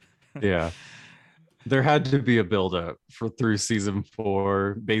 Yeah. There had to be a build-up for through season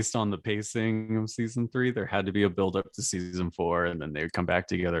 4 based on the pacing of season 3. There had to be a build-up to season 4, and then they would come back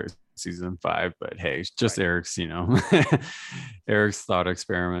together season 5. But hey, it's just Right. Eric's, Eric's thought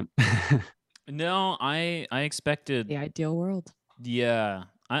experiment. No, I expected. The ideal world. Yeah,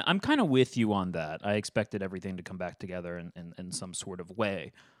 I'm kind of with you on that. I expected everything to come back together in some sort of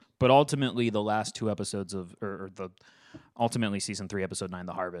way, but ultimately, the last 2 episodes of ultimately season 3, episode 9,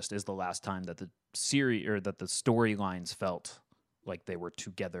 The Harvest, is the last time that the series or that the storylines felt like they were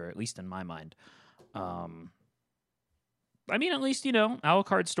together, at least in my mind. I mean, at least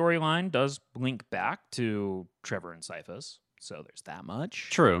Alucard's storyline does link back to Trevor and Syphus, so there's that much.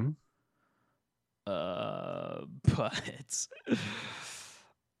 True. But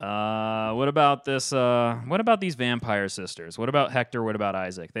what about this? What about these vampire sisters? What about Hector? What about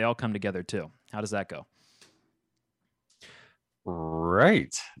Isaac? They all come together too. How does that go?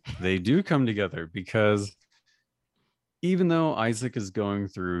 Right. They do come together because even though Isaac is going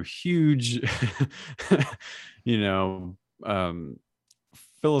through huge, you know,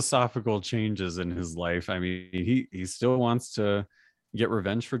 philosophical changes in his life, I mean, he still wants to get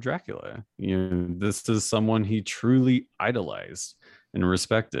revenge for Dracula. This is someone he truly idolized and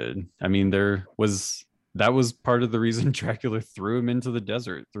respected. I mean, that was part of the reason Dracula threw him into the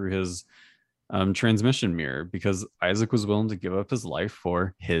desert through his transmission mirror, because Isaac was willing to give up his life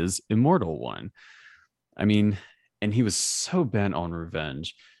for his immortal one. I mean, and he was so bent on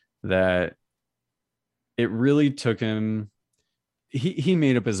revenge that it really took him. He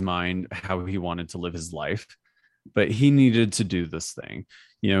made up his mind how he wanted to live his life, but he needed to do this thing,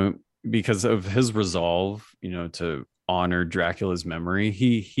 because of his resolve, to honor Dracula's memory.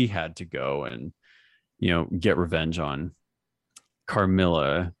 He had to go and, get revenge on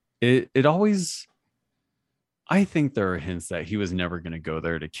Carmilla. It always, I think there are hints that he was never going to go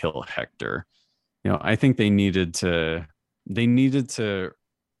there to kill Hector. I think they needed to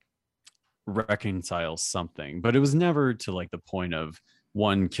reconcile something, but it was never to like the point of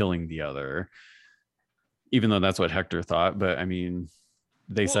one killing the other, even though that's what Hector thought. But I mean,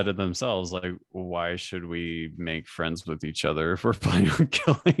 they said it themselves, like, why should we make friends with each other if we're planning on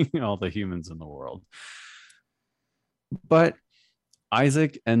killing all the humans in the world? But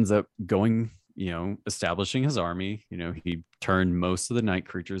Isaac ends up going, establishing his army. He turned most of the night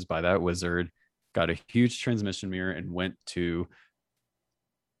creatures by that wizard, got a huge transmission mirror, and went to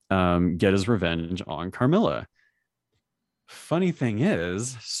get his revenge on Carmilla. Funny thing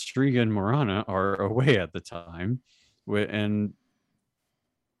is, Striga and Morana are away at the time, and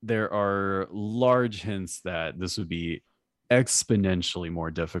there are large hints that this would be exponentially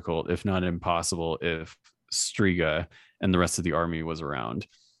more difficult, if not impossible, if Striga and the rest of the army was around.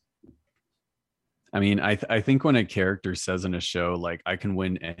 I mean, I think when a character says in a show, like, I can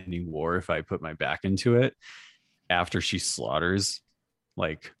win any war if I put my back into it, after she slaughters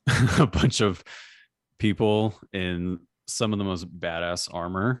like a bunch of people in some of the most badass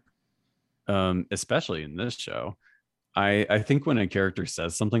armor, especially in this show, I think when a character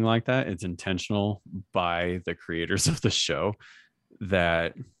says something like that, it's intentional by the creators of the show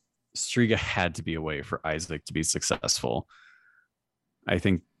that Striga had to be away for Isaac to be successful. I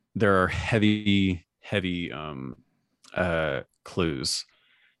think there are heavy clues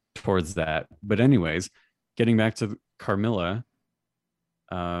towards that. But anyways, getting back to Carmilla,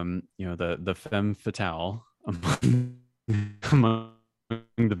 the femme fatale among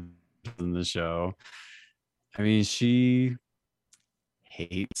the in the show. I mean, she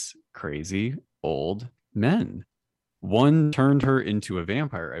hates crazy old men. One turned her into a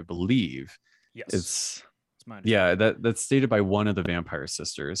vampire, I believe. Yes, it's mine. Yeah, that's stated by one of the vampire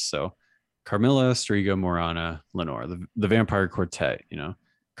sisters. So Carmilla, Striga, Morana, Lenore, the vampire quartet.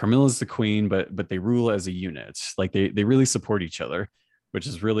 Carmilla's the queen, but they rule as a unit. Like they really support each other, which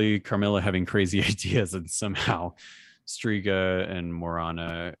is really Carmilla having crazy ideas, and somehow Striga and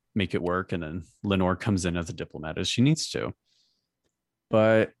Morana make it work, and then Lenore comes in as a diplomat as she needs to.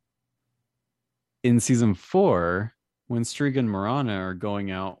 But in season 4, when Striga and Morana are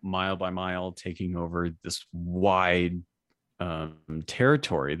going out mile by mile, taking over this wide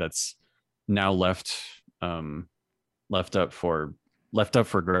territory that's now left up for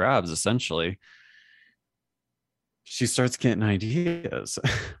grabs, essentially, she starts getting ideas,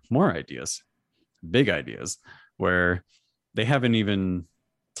 more ideas, big ideas, where they haven't even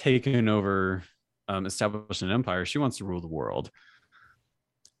taken over, established an empire. She wants to rule the world.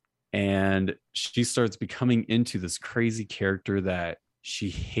 And she starts becoming into this crazy character that she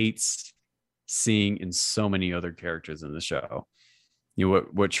hates seeing in so many other characters in the show.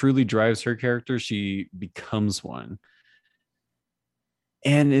 What truly drives her character, she becomes one.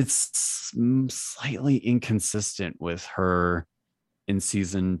 And it's slightly inconsistent with her in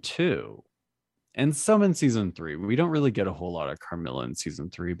season 2 and some in season 3. We don't really get a whole lot of Carmilla in season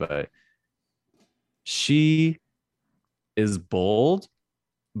 3, but she is bold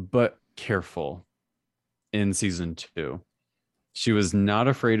but careful in season 2. She was not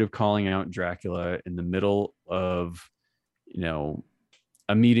afraid of calling out Dracula in the middle of,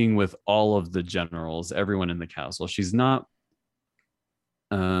 a meeting with all of the generals, everyone in the castle. She's not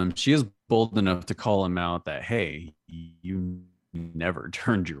she is bold enough to call him out that, hey, you never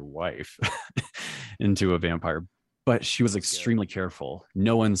turned your wife into a vampire. But she was extremely careful.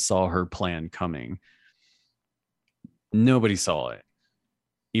 No one saw her plan coming. Nobody saw it.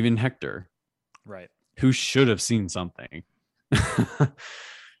 Even Hector. Right. Who should have seen something.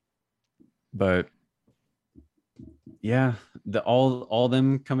 But yeah, all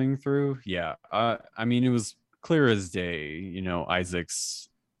them coming through. Yeah. I mean, it was clear as day, Isaac's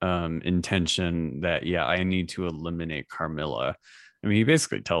intention that, yeah, I need to eliminate Carmilla. I mean, he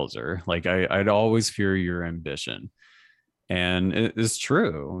basically tells her, like, I'd always fear your ambition. And it is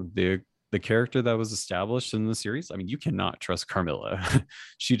true. The character that was established in the series, I mean, you cannot trust Carmilla.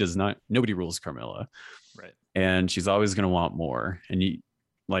 She does not, nobody rules Carmilla. Right. And she's always going to want more.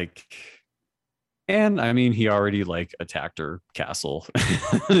 And I mean, he already attacked her castle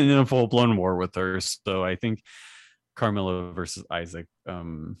in a full-blown war with her. So I think Carmilla versus Isaac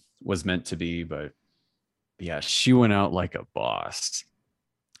was meant to be, but yeah, she went out like a boss.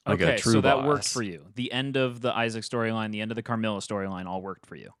 Like okay, a true so that boss. worked for you. The end of the Isaac storyline, the end of the Carmilla storyline all worked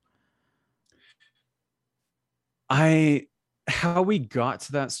for you. How we got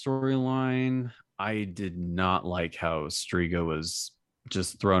to that storyline, I did not like how Striga was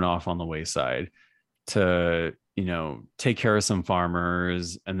just thrown off on the wayside to, take care of some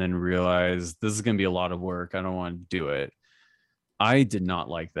farmers and then realize this is going to be a lot of work. I don't want to do it. I did not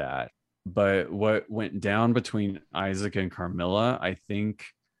like that. But what went down between Isaac and Carmilla, I think,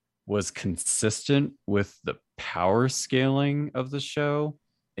 was consistent with the power scaling of the show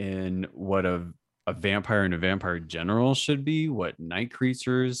and what a vampire and a vampire general should be, what night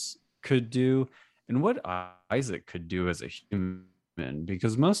creatures could do, and what Isaac could do as a human.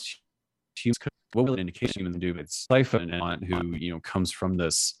 Because most humans could, what will an indication humans do? It's Sypha, who comes from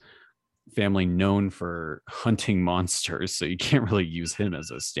this family known for hunting monsters, so you can't really use him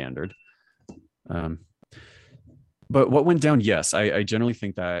as a standard. But what went down, yes, I generally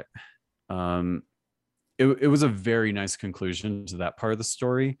think that it was a very nice conclusion to that part of the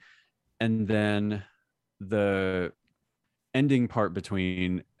story. And then the ending part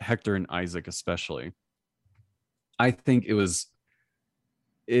between Hector and Isaac, especially, I think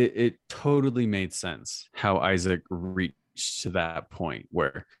it totally made sense how Isaac reached to that point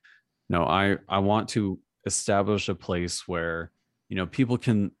where, I want to establish a place where, people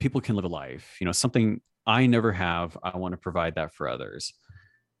can live a life, something I never have. I want to provide that for others.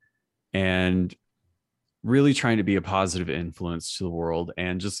 And really trying to be a positive influence to the world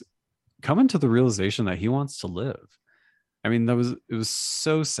and just coming to the realization that he wants to live. I mean, it was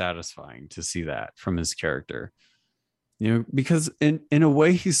so satisfying to see that from his character, because in a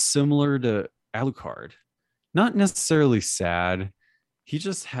way he's similar to Alucard, not necessarily sad. He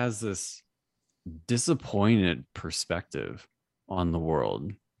just has this disappointed perspective on the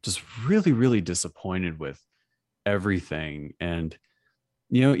world, just really, really disappointed with everything. And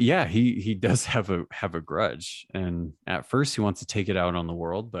yeah, he does have a grudge, and at first he wants to take it out on the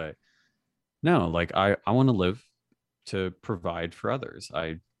world, but no, like I want to live to provide for others.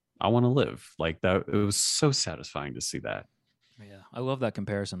 I want to live like that. It was so satisfying to see that. Yeah, I love that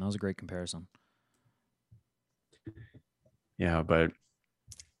comparison. That was a great comparison. Yeah, but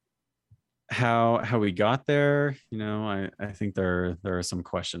how we got there, I think there are some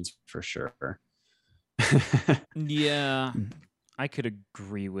questions for sure. Yeah, I could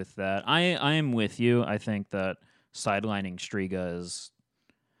agree with that. I am with you. I think that sidelining Striga is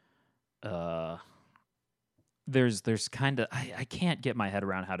there's kind of I can't get my head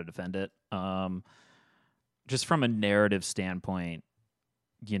around how to defend it. Just from a narrative standpoint,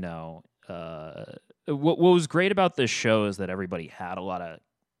 what was great about this show is that everybody had a lot of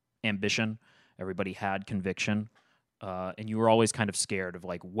ambition, everybody had conviction, and you were always kind of scared of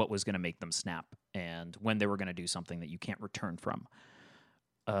like what was going to make them snap and when they were going to do something that you can't return from.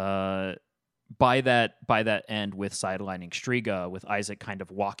 By that end, with sidelining Striga, with Isaac kind of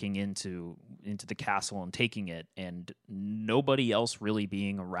walking into the castle and taking it, and nobody else really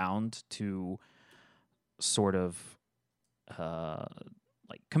being around to sort of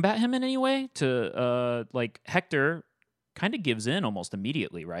like combat him in any way, to like Hector kind of gives in almost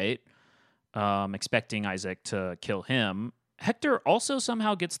immediately, right? Expecting Isaac to kill him. Hector also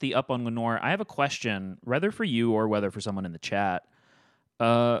somehow gets the up on Lenore. I have a question, whether for you or whether for someone in the chat.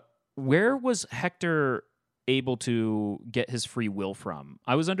 Where was Hector able to get his free will from?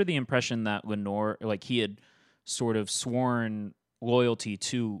 I was under the impression that Lenore, like he had sort of sworn loyalty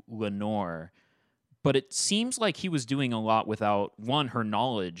to Lenore, but it seems like he was doing a lot without, one, her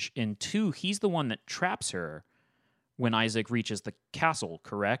knowledge, and two, he's the one that traps her when Isaac reaches the castle,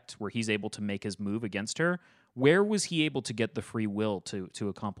 correct? Where he's able to make his move against her. Where was he able to get the free will to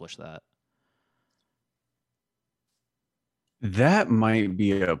accomplish that? That might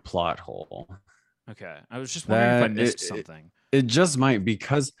be a plot hole. Okay. I was just wondering if I missed something. It just might,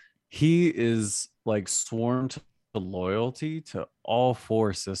 because he is like sworn to loyalty to all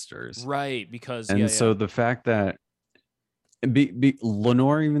four sisters. Right, because so the fact that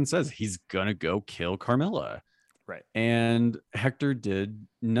Lenore even says he's gonna go kill Carmilla. Right. And Hector did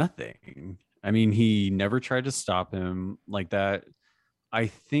nothing. I mean, he never tried to stop him like that. I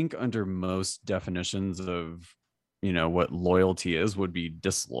think under most definitions of, what loyalty is would be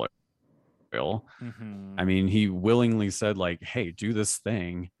disloyal. Mm-hmm. I mean, he willingly said like, hey, do this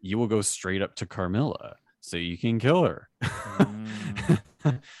thing. You will go straight up to Carmilla so you can kill her.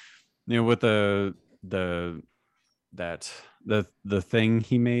 With the thing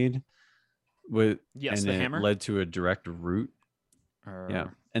he made with, yes, and the it hammer led to a direct route.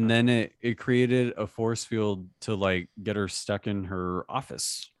 And then it created a force field to like get her stuck in her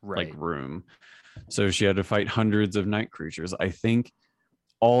office like room. So she had to fight hundreds of night creatures. I think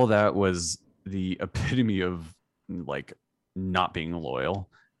all that was the epitome of like not being loyal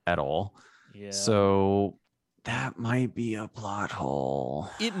at all. Yeah. So that might be a plot hole.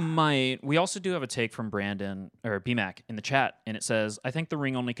 It might. We also do have a take from Brandon or BMAC in the chat, and it says, I think the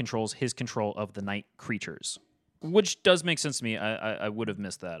ring only controls his control of the night creatures. Which does make sense to me. I would have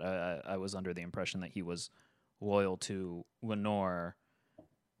missed that. I was under the impression that he was loyal to Lenore.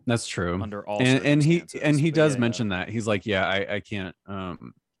 That's true. Under all and he does yeah, mention that. He's like, yeah, I can't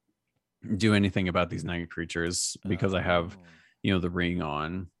do anything about these night creatures because I have, the ring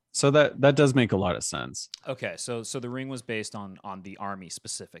on. So that does make a lot of sense. Okay, so the ring was based on the army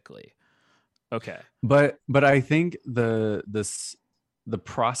specifically. Okay. But I think the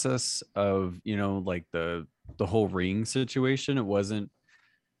process of, like the whole ring situation, it wasn't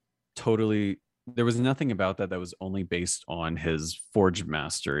totally, there was nothing about that was only based on his forge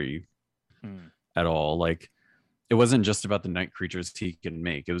mastery at all. Like it wasn't just about the night creatures he can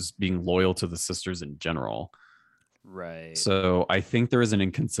make. It was being loyal to the sisters in general. Right. So I think there is an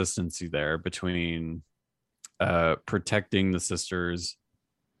inconsistency there between protecting the sisters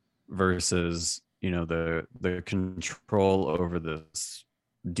versus, the control over this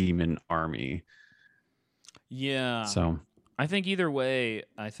demon army. Yeah. So I think either way,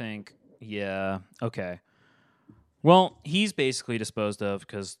 yeah. Okay. Well, he's basically disposed of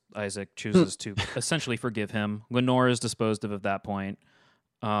because Isaac chooses to essentially forgive him. Lenore is disposed of at that point.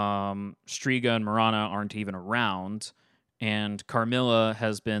 Striga and Marana aren't even around. And Carmilla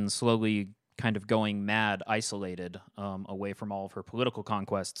has been slowly kind of going mad, isolated, away from all of her political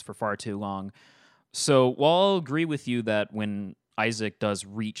conquests for far too long. So while I'll agree with you that when Isaac does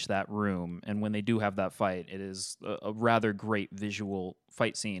reach that room and when they do have that fight, it is a rather great visual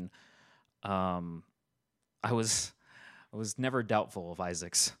fight scene. I was never doubtful of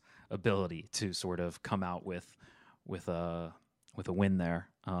Isaac's ability to sort of come out with a win there,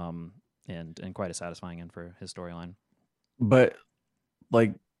 and quite a satisfying end for his storyline. But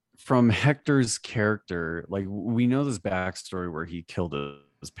like from Hector's character, like we know this backstory where he killed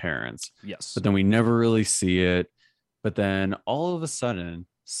his parents. Yes, but then we never really see it. But then all of a sudden,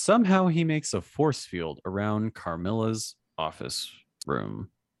 somehow he makes a force field around Carmilla's office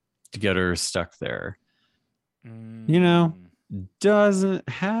room to get her stuck there. Doesn't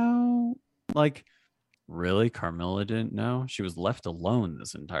how like really Carmilla didn't know? She was left alone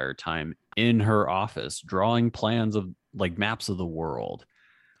this entire time in her office drawing plans of like maps of the world.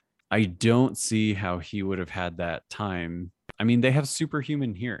 I don't see how he would have had that time. I mean, they have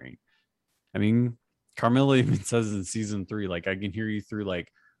superhuman hearing. I mean, Carmilla even says in season 3, like, I can hear you through like,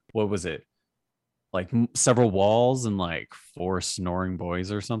 what was it? Like several walls and like 4 snoring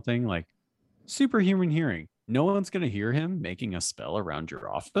boys or something. Like superhuman hearing. No one's going to hear him making a spell around your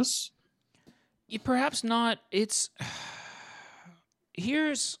office. Perhaps not. I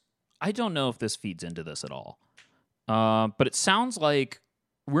don't know if this feeds into this at all. But it sounds like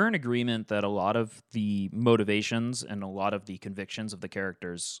we're in agreement that a lot of the motivations and a lot of the convictions of the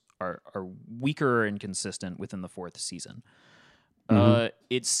characters are weaker and consistent within the 4th season.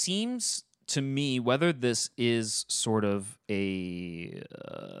 It seems to me, whether this is sort of a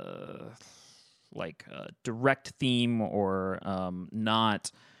like a direct theme or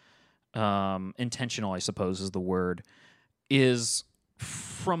not intentional, I suppose is the word, is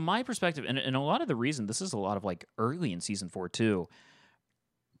from my perspective, and a lot of the reason this is a lot of like early in season 4 too.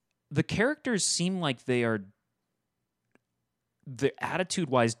 The characters seem like they are, the attitude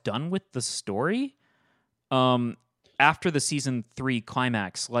wise, done with the story after the season 3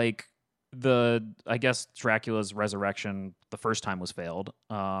 climax. Like I guess Dracula's resurrection the first time was failed.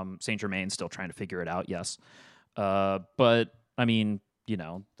 Saint Germain's still trying to figure it out, yes. But I mean,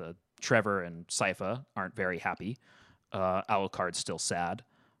 the Trevor and Sypha aren't very happy. Alucard's still sad.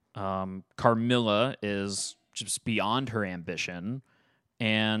 Carmilla is just beyond her ambition.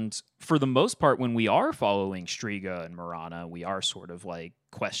 And for the most part, when we are following Striga and Marana, we are sort of like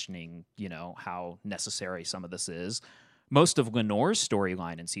questioning, how necessary some of this is. Most of Lenore's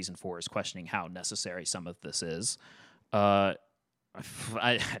storyline in season 4 is questioning how necessary some of this is. I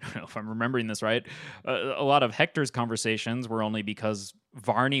don't know if I'm remembering this right. A lot of Hector's conversations were only because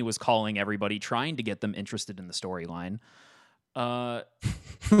Varney was calling everybody, trying to get them interested in the storyline. I'm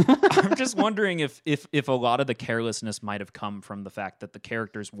just wondering if a lot of the carelessness might have come from the fact that the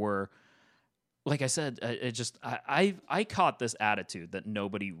characters were, like I said, I caught this attitude that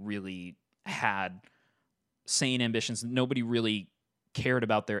nobody really had sane ambitions. Nobody really cared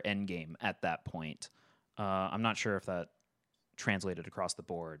about their end game at that point. I'm not sure if that translated across the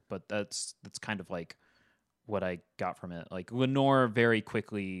board, but that's kind of like what I got from it. Like Lenore very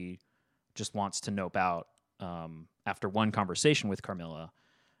quickly just wants to nope out after one conversation with Carmilla.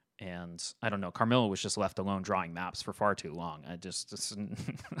 And I don't know, Carmilla was just left alone drawing maps for far too long. I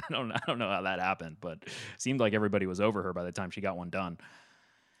don't know how that happened, but it seemed like everybody was over her by the time she got one done.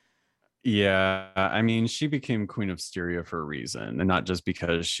 Yeah, I mean, she became Queen of Styria for a reason, and not just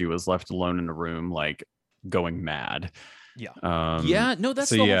because she was left alone in a room, like going mad. Yeah. No, that's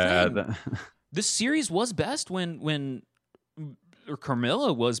so the yeah, whole thing. This series was best when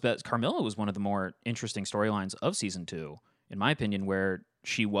Carmilla was best. Carmilla was one of the more interesting storylines of season 2, in my opinion, where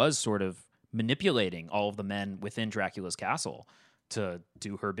she was sort of manipulating all of the men within Dracula's castle to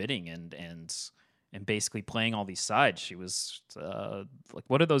do her bidding and basically playing all these sides. She was like,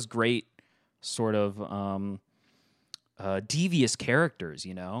 what are those great sort of devious characters,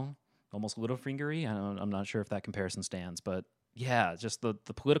 almost Littlefingery. I'm not sure if that comparison stands, but yeah, just the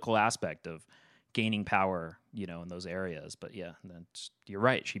political aspect of gaining power, in those areas. But yeah, you're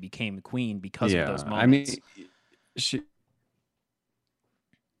right. She became the queen because of those moments. I mean,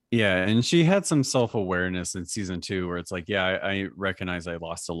 and she had some self-awareness in season 2 where it's like, yeah, I recognize I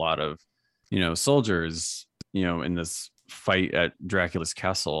lost a lot of, soldiers, in this fight at Dracula's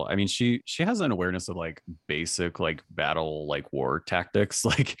castle. I mean, she has an awareness of like basic like battle, like war tactics,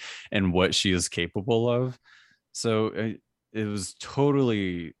 like, and what she is capable of. So it was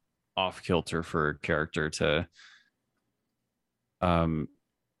totally off kilter for a character to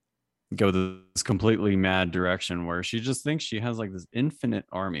go this completely mad direction where she just thinks she has like this infinite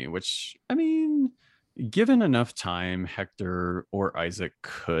army, which, I mean, given enough time, Hector or Isaac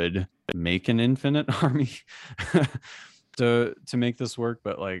could make an infinite army to make this work.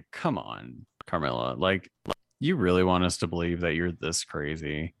 But like, come on, Carmilla, like, you really want us to believe that you're this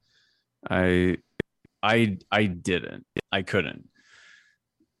crazy? I didn't. I couldn't.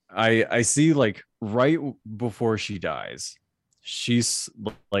 I see, like, right before she dies, she's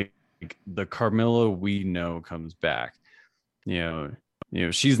like the Carmilla we know comes back.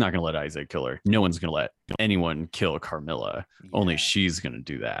 She's not gonna let Isaac kill her. No one's gonna let anyone kill Carmilla. Yeah. Only she's gonna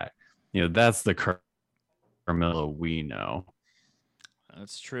do that. That's the Carmilla we know.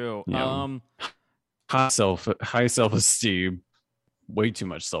 That's true. High self-esteem, way too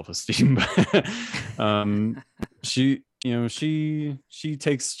much self-esteem. She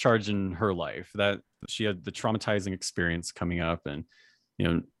takes charge in her life. That she had the traumatizing experience coming up, and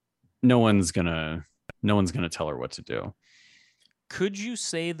no one's gonna tell her what to do. Could you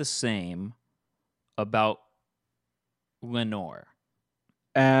say the same about Lenore?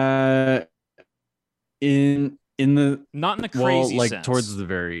 In the not in the crazy sense, towards the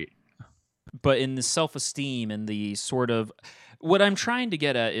very, but in the self-esteem and the sort of, what I'm trying to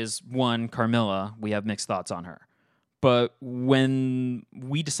get at is, one, Carmilla, we have mixed thoughts on her. But when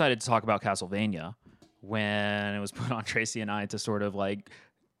we decided to talk about Castlevania, when it was put on Tracy and I to sort of like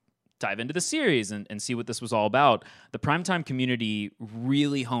dive into the series and see what this was all about, the primetime community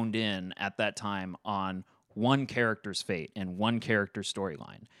really honed in at that time on one character's fate and one character's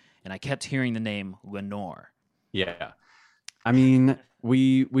storyline. And I kept hearing the name Lenore. Yeah. I mean,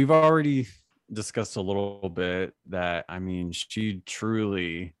 we've already discussed a little bit that, I mean, she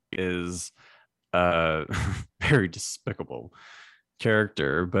truly is a very despicable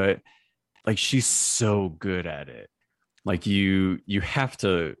character, but like she's so good at it. Like you have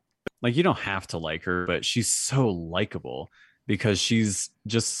to, like, you don't have to like her, but she's so likable because she's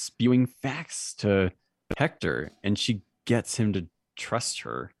just spewing facts to Hector and she gets him to trust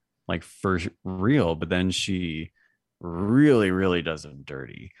her like for real, but then she really does him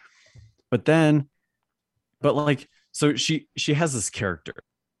dirty. But then, but like, so she has this character,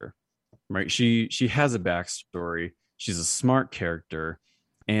 right? She has a backstory. She's a smart character,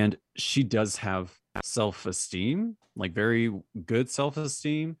 and she does have self-esteem, like very good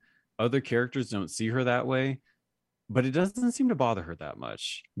self-esteem. Other characters don't see her that way, but it doesn't seem to bother her that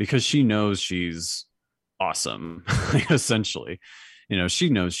much because she knows she's awesome. Essentially, she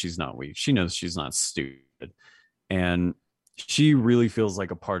knows she's not weak. She knows she's not stupid, and she really feels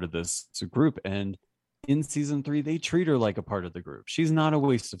like a part of this group. And in season 3, they treat her like a part of the group. She's not a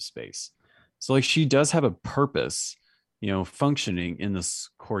waste of space. So like she does have a purpose, functioning in this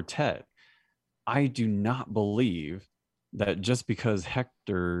quartet. I do not believe that just because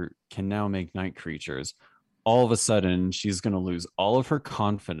Hector can now make night creatures, all of a sudden she's going to lose all of her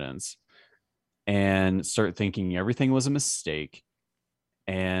confidence and start thinking everything was a mistake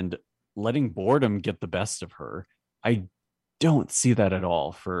and letting boredom get the best of her. I don't see that at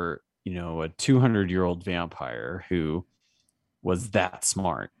all for, a 200-year-old vampire who was that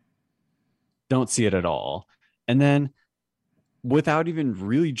smart. Don't see it at all. And then without even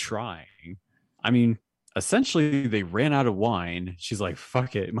really trying, I mean, essentially they ran out of wine. She's like,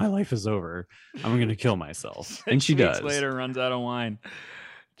 fuck it, my life is over, I'm gonna kill myself. And she 6 weeks does. later, runs out of wine,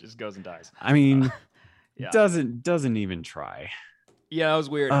 just goes and dies. I mean, Yeah. doesn't even try. Yeah, that was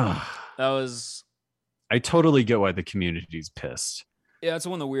weird. Ugh. That was I totally get why the community's pissed. Yeah, it's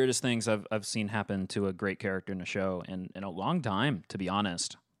one of the weirdest things I've seen happen to a great character in a show in a long time, to be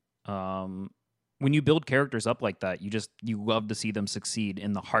honest. When you build characters up like that, you love to see them succeed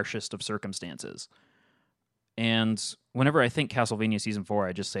in the harshest of circumstances. And whenever I think Castlevania season 4,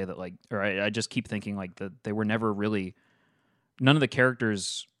 I just say that I just keep thinking like that they were never really, none of the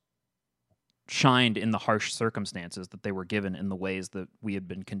characters shined in the harsh circumstances that they were given in the ways that we had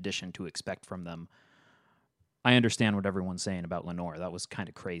been conditioned to expect from them. I understand what everyone's saying about Lenore. That was kind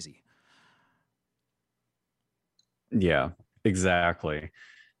of crazy. Yeah, exactly.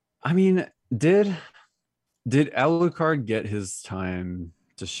 I mean, did Alucard get his time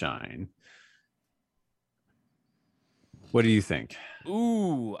to shine? What do you think?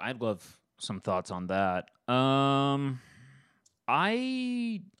 Ooh, I'd love some thoughts on that.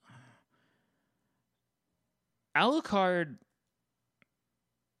 Alucard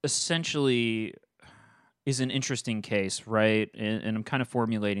essentially is an interesting case, right? And I'm kind of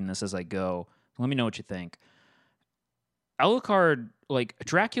formulating this as I go. Let me know what you think. Alucard, like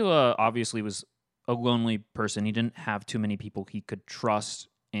Dracula, obviously was a lonely person. He didn't have too many people he could trust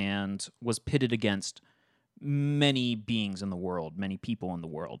and was pitted against many beings in the world, many people in the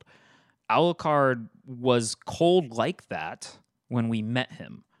world. Alucard was cold like that when we met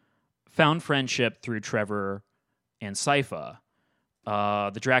him. Found friendship through Trevor and Sypha.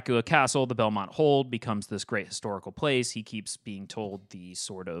 The Dracula Castle, the Belmont Hold, becomes this great historical place. He keeps being told the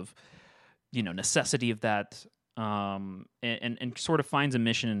sort of, necessity of that, and sort of finds a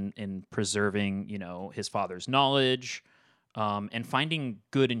mission in preserving, his father's knowledge, and finding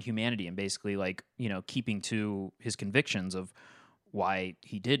good in humanity, and basically keeping to his convictions of why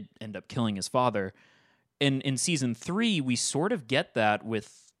he did end up killing his father. In season 3, we sort of get that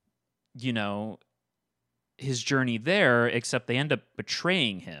with, his journey there, except they end up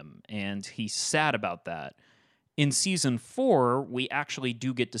betraying him, and he's sad about that. In season 4, we actually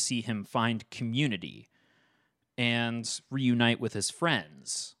do get to see him find community and reunite with his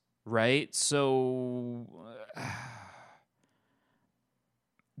friends, right? So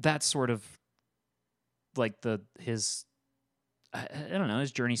that's sort of like his I don't know,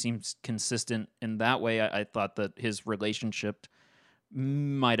 his journey seems consistent in that way. I thought that his relationship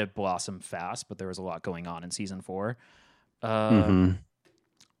might have blossomed fast, but there was a lot going on in season 4.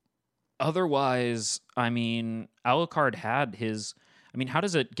 Otherwise, I mean, Alucard had his... I mean, how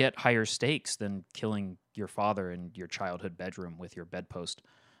does it get higher stakes than killing your father in your childhood bedroom with your bedpost?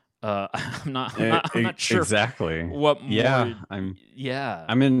 I'm not sure exactly what more. Yeah,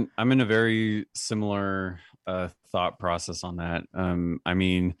 I'm in a very similar thought process on that. I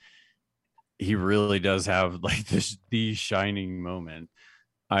mean, he really does have like the shining moment.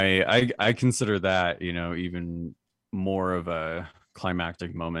 I consider that, even more of a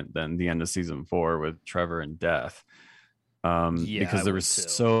climactic moment than the end of season 4 with Trevor and Death. Because there was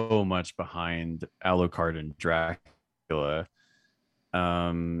so much behind Alucard and Dracula.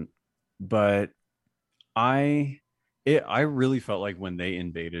 But I I really felt like when they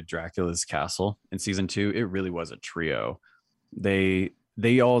invaded Dracula's castle in season 2, it really was a trio. They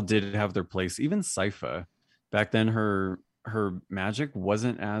all did have their place. Even Sypha, back then her magic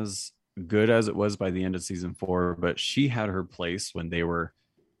wasn't as good as it was by the end of season 4, but she had her place when they were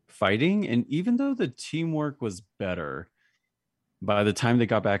fighting. And even though the teamwork was better by the time they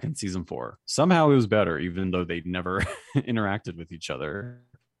got back in season 4, somehow it was better, even though they never interacted with each other.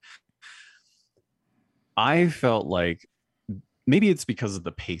 I felt like maybe it's because of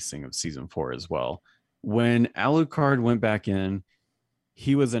the pacing of season 4 as well. When Alucard went back in,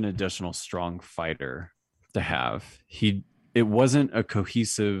 he was an additional strong fighter to have. It wasn't a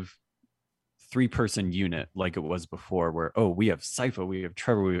cohesive 3-person unit like it was before, where we have Sypha, we have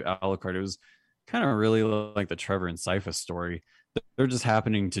Trevor, we have Alucard. It was kind of really like the Trevor and Sypha story. They're just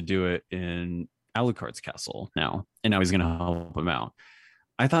happening to do it in Alucard's castle now, and now he's going to help him out.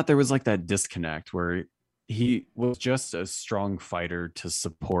 I thought there was like that disconnect where he was just a strong fighter to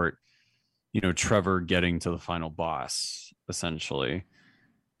support, Trevor getting to the final boss, essentially.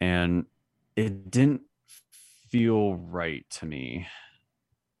 And it didn't feel right to me.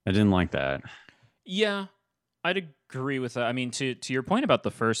 I didn't like that. Yeah, I'd agree with that. I mean, to your point about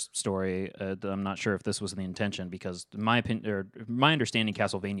the first story, I'm not sure if this was the intention, because my opinion, or my understanding,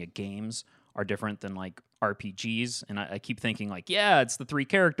 Castlevania games are different than like RPGs, and I keep thinking like, yeah, it's the 3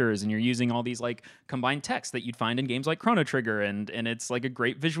 characters, and you're using all these like combined text that you'd find in games like Chrono Trigger, and it's like a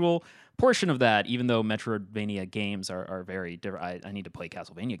great visual portion of that. Even though Metroidvania games are very different, I need to play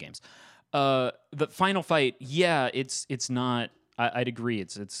Castlevania games. The final fight, yeah, it's not. I'd agree.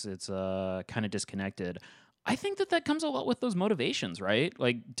 It's kind of disconnected. I think that comes a lot with those motivations, right?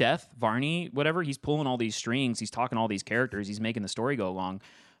 Like Death, Varney, whatever. He's pulling all these strings. He's talking all these characters. He's making the story go along,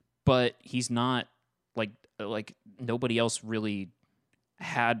 but he's not like nobody else really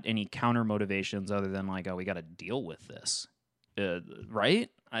had any counter motivations other than like, oh, we got to deal with this,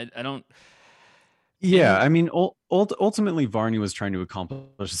 right? I don't. Yeah, I mean, ultimately, Varney was trying to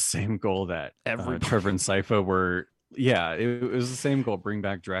accomplish the same goal that Trevor and Sypha were. Yeah, it was the same goal: bring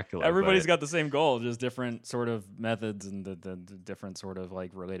back Dracula. Everybody's got the same goal, just different sort of methods and the different sort of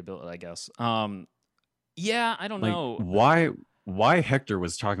like relatability, I guess. Yeah, I don't know why Hector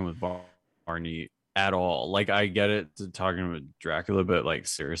was talking with Varney at all. Like, I get it to talking with Dracula, but like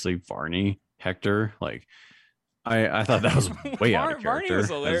seriously, Varney, Hector, like. I thought that was way out of character.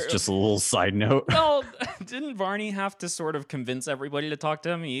 As just a little side note. Well, didn't Varney have to sort of convince everybody to talk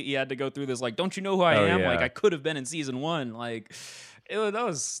to him? He had to go through this like, don't you know who I am? Yeah. Like, I could have been in season 1. Like, that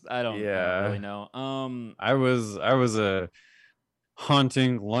was I don't really know. I was a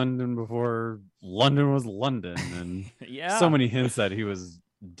haunting London before London was London, and yeah, so many hints that he was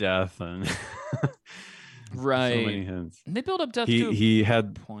Death, and right. So many hints. And they build up Death. He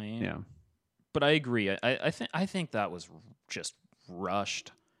had point. Yeah. But I agree. I think that was just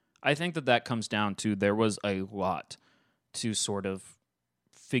rushed. I think that comes down to there was a lot to sort of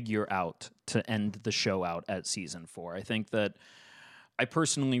figure out to end the show out at season 4. I think that I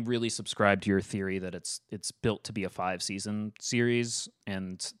personally really subscribe to your theory that it's built to be a 5-season series,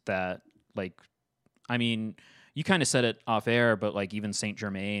 and that like, I mean, you kind of said it off air, but like even Saint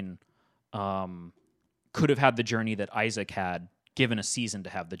Germain could have had the journey that Isaac had, given a season to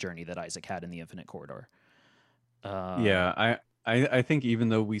have the journey that Isaac had in the Infinite Corridor. Yeah, I think even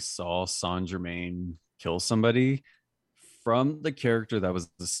though we saw Saint Germain kill somebody, from the character that was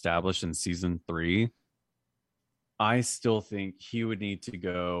established in season 3, I still think he would need to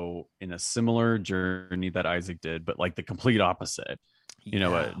go in a similar journey that Isaac did, but like the complete opposite.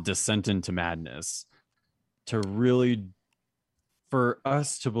 A descent into madness, to really, for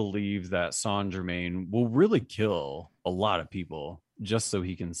us to believe that Saint Germain will really kill a lot of people just so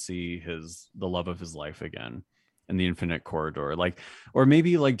he can see the love of his life again in the Infinite Corridor. Like, or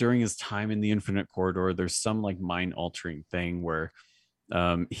maybe like during his time in the Infinite Corridor, there's some like mind altering thing where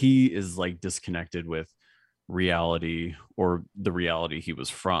he is like disconnected with reality, or the reality he was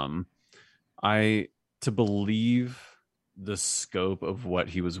from. To believe the scope of what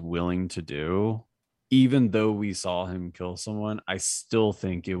he was willing to do, even though we saw him kill someone, I still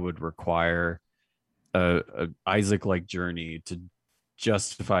think it would require a Isaac-like journey to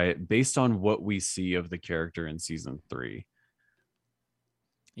justify it based on what we see of the character in season 3.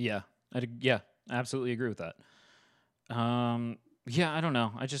 Yeah, I absolutely agree with that. Yeah, I don't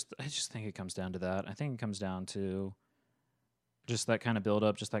know. I just think it comes down to that. I think it comes down to just that kind of build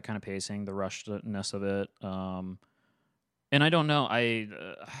up, just that kind of pacing, the rushedness of it. And I don't know.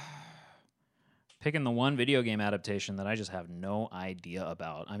 Picking the one video game adaptation that I just have no idea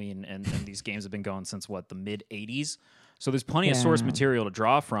about. I mean, and these games have been going since what, the mid 80s. So there's plenty of source Yeah. material to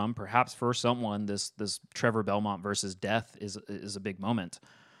draw from. Perhaps for someone, this Trevor Belmont versus Death is a big moment.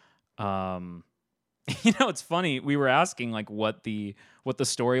 It's funny. We were asking like what the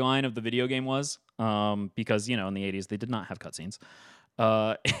storyline of the video game was, because in the 80s they did not have cutscenes,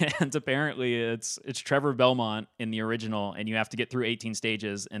 and apparently it's Trevor Belmont in the original, and you have to get through 18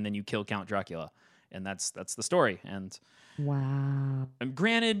 stages, and then you kill Count Dracula, and that's the story. And Wow.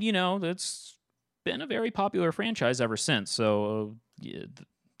 granted, that's been a very popular franchise ever since. So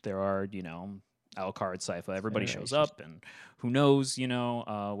there are Alucard, Sypha, everybody shows up, and who knows,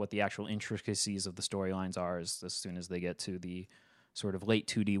 what the actual intricacies of the storylines are as soon as they get to the sort of late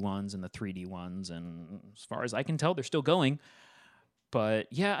 2D ones and the 3D ones. And as far as I can tell, they're still going. But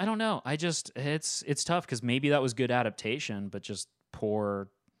yeah, I don't know. It's tough because maybe that was good adaptation, but just poor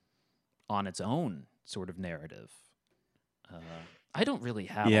on its own sort of narrative. I don't really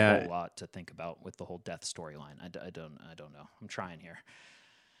have a whole lot to think about with the whole Death storyline. I don't know. I'm trying here.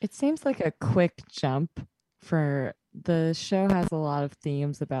 It seems like a quick jump for the show. Has a lot of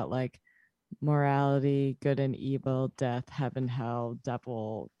themes about like morality, good and evil, death, heaven, hell,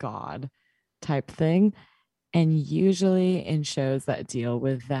 devil, God type thing. And usually in shows that deal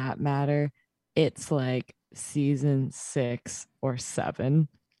with that matter, it's like season 6 or 7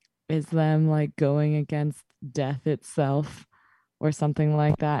 is them like going against death itself or something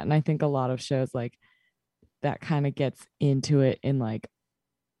like that. And I think a lot of shows like that kind of gets into it in like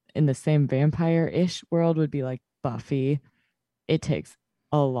in the same vampire-ish world would be like Buffy. It takes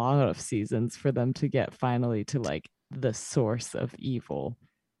a lot of seasons for them to get finally to like the source of evil.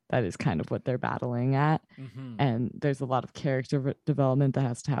 That is kind of what they're battling at. Mm-hmm. And there's a lot of character development that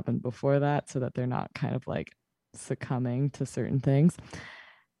has to happen before that so that they're not kind of like succumbing to certain things.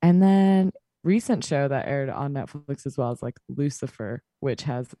 And then recent show that aired on Netflix as well is like Lucifer, which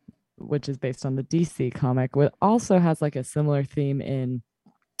is based on the DC comic, which also has like a similar theme in,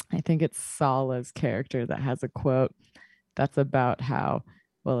 I think it's Sala's character that has a quote that's about how,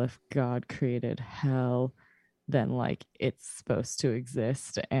 well, if God created hell, then like it's supposed to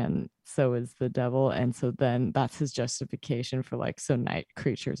exist, and so is the devil. And so then that's his justification for like, so night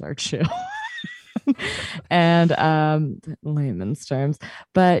creatures are chill. And layman's terms.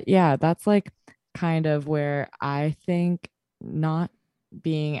 But yeah, that's like kind of where I think, not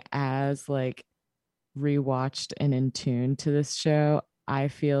being as like rewatched and in tune to this show, I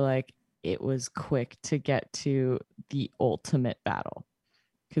feel like it was quick to get to the ultimate battle.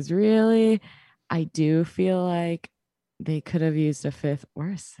 Because really, I do feel like they could have used a 5th or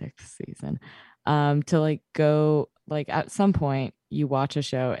a 6th season to like go, like at some point you watch a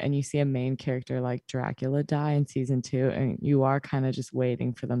show and you see a main character like Dracula die in season 2, and you are kind of just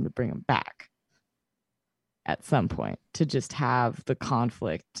waiting for them to bring him back at some point to just have the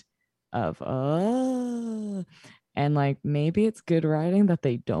conflict of and like maybe it's good writing that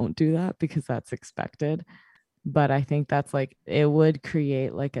they don't do that because that's expected. But I think that's like, it would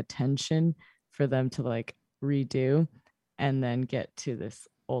create like a tension for them to like redo and then get to this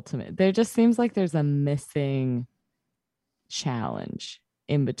ultimate. There just seems like there's a missing challenge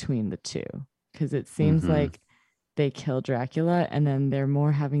in between the two, because it seems like they kill Dracula and then they're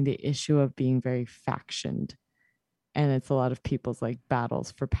more having the issue of being very factioned, and it's a lot of people's like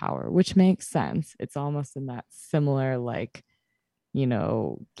battles for power, which makes sense. It's almost in that similar like, Game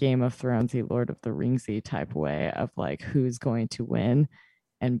of Thronesy, Lord of the Ringsy type way of like who's going to win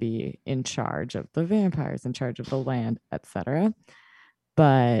and be in charge of the vampires, in charge of the land, etc.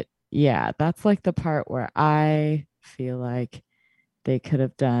 But yeah, that's like the part where I feel like they could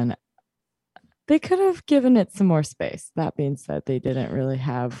have given it some more space. That being said, they didn't really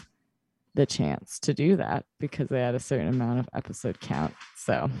have the chance to do that because they had a certain amount of episode count.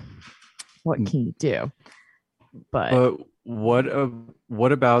 So what can you do? But what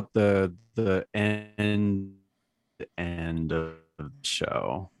about the end of the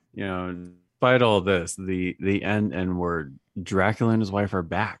show? Despite all this, the end, and where Dracula and his wife are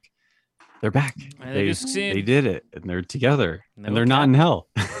back. They're back. They did it, and they're together, and they're not in hell.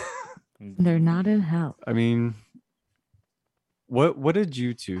 They're not in hell. I mean, what did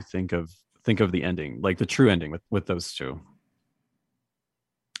you two think of the ending, like the true ending with those two?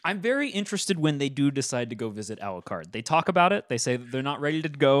 I'm very interested when they do decide to go visit Alucard. They talk about it. They say that they're not ready to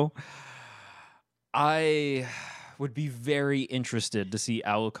go. I would be very interested to see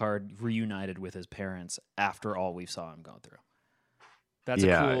Alucard reunited with his parents after all we saw him go through. That's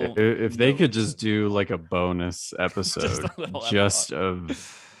a cool. If they could just do like a bonus episode just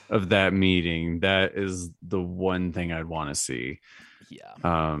of that meeting, that is the one thing I'd want to see.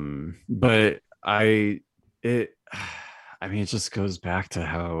 Yeah. But it just goes back to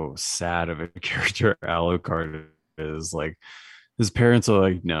how sad of a character Alucard is. Like his parents are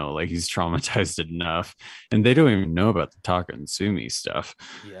like, no, like he's traumatized enough, and they don't even know about the Taka and Sumi stuff.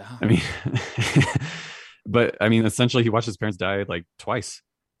 Yeah. I mean, but I mean, essentially, he watched his parents die like twice,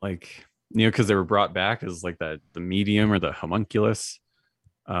 like because they were brought back as like the medium or the homunculus,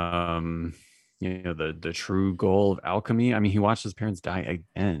 um, the true goal of alchemy. I mean, he watched his parents die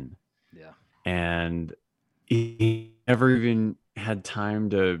again. Yeah. And he never even had time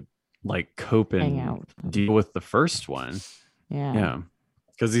to like cope Hang and out. deal with the first one. Yeah.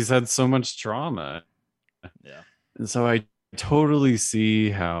 Because he's had so much trauma. Yeah. And so I totally see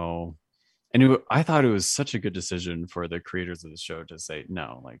how, and I thought it was such a good decision for the creators of the show to say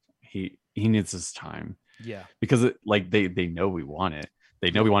no, like he needs his time. Yeah. Because like they know we want it.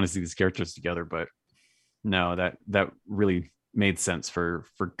 They know we want to see these characters together, but no, that really made sense for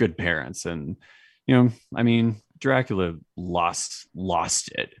good parents. And I mean, Dracula lost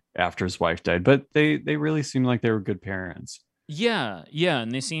it after his wife died, but they really seemed like they were good parents. Yeah,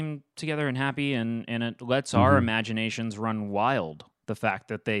 and they seem together and happy, and it lets our imaginations run wild. The fact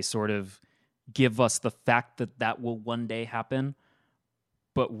that they sort of give us the fact that will one day happen,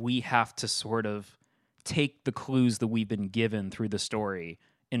 but we have to sort of take the clues that we've been given through the story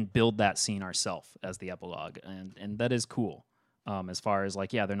and build that scene ourselves as the epilogue, and that is cool. As far as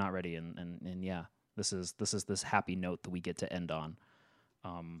like, yeah, they're not ready, and yeah, this is this happy note that we get to end on,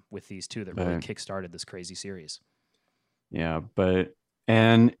 with these two that really kickstarted this crazy series. Yeah,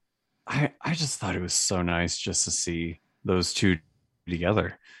 and I just thought it was so nice just to see those two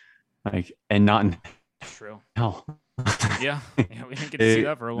together, like, and not in True. hell. Yeah, we didn't get to see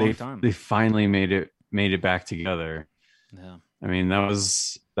that for a long time. They finally made it back together. Yeah, I mean, that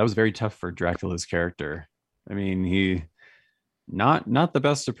was very tough for Dracula's character. I mean, he not the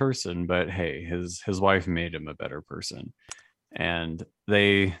best of person, but hey, his wife made him a better person, and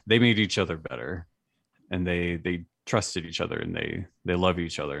they made each other better, and they trusted each other, and they love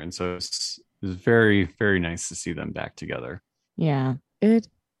each other, and so it was very, very nice to see them back together. Yeah.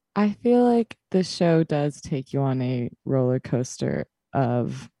 I feel like the show does take you on a roller coaster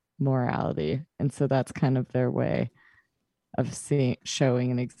of morality. And so that's kind of their way of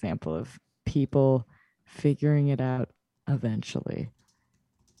showing an example of people figuring it out eventually,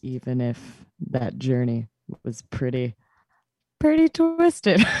 even if that journey was pretty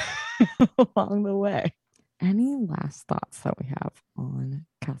twisted along the way. Any last thoughts that we have on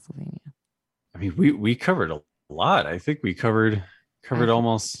Castlevania? I mean, we covered a lot. I think we covered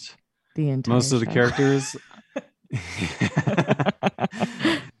almost the entire most of the show. characters.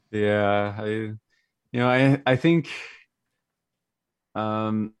 Yeah, I think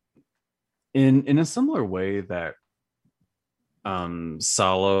in a similar way that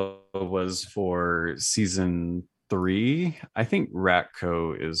Salo was for season 3, I think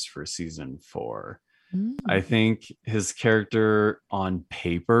Ratko is for season 4. I think his character on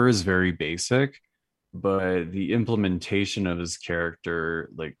paper is very basic, but the implementation of his character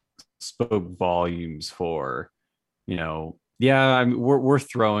like spoke volumes for, yeah, I mean, we're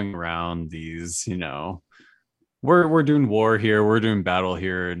throwing around these, we're doing war here, we're doing battle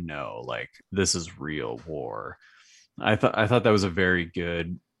here. No, like this is real war. I thought that was a very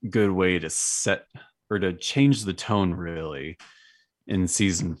good way to set or to change the tone really in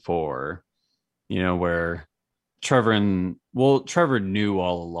season 4, where Trevor knew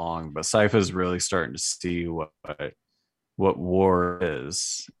all along, but Sypha's really starting to see what war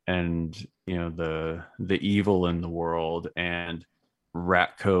is, and the evil in the world, and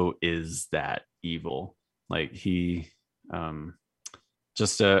Ratko is that evil. Like he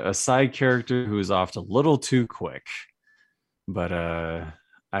just a side character who is oft a little too quick, but I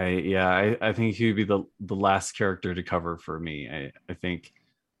think he would be the last character to cover for me. I think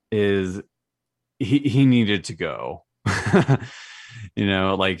is he needed to go.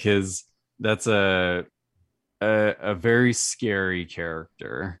 Like that's a very scary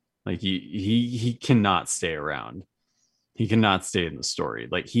character. Like he cannot stay around. He cannot stay in the story.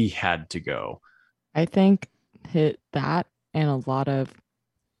 Like he had to go. I think hit that, and a lot of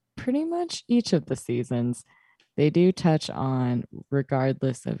pretty much each of the seasons, they do touch on,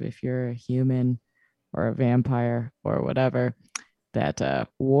 regardless of if you're a human or a vampire or whatever, that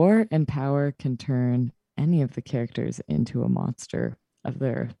war and power can turn any of the characters into a monster of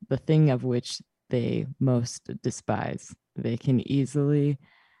the thing of which they most despise. They can easily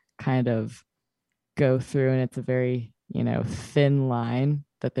kind of go through, and it's a very, thin line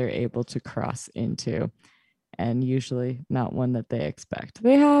that they're able to cross into, and usually not one that they expect.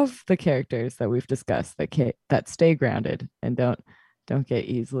 They have the characters that we've discussed that stay grounded and don't get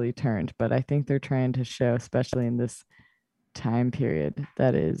easily turned, but I think they're trying to show, especially in this time period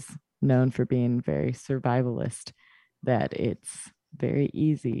that is known for being very survivalist, that it's very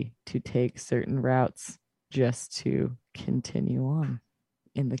easy to take certain routes just to continue on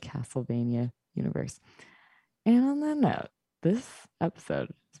in the Castlevania universe. And on that note, this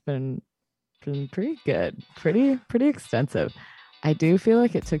episode has been pretty good, pretty extensive. I do feel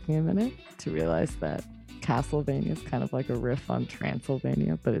like it took me a minute to realize that Castlevania is kind of like a riff on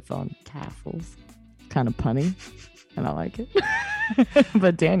Transylvania, but it's on castles. Kind of punny, and I like it.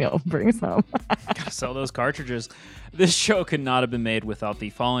 But Daniel, bring us home. Gotta sell those cartridges. This show could not have been made without the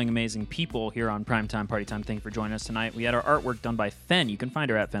following amazing people here on Primetime Party Time. Thank you for joining us tonight. We had our artwork done by Fen. You can find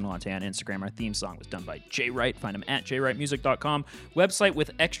her at Fen Latte on Instagram. Our theme song was done by Jay Wright. Find him at jwrightmusic.com. Website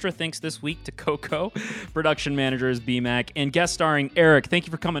with extra thanks this week to Coco. Production manager is BMAC. And guest starring Eric. Thank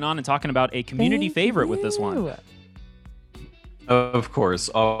you for coming on and talking about a community favorite with this one. Of course.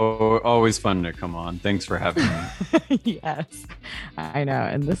 Always fun to come on. Thanks for having me. Yes, I know.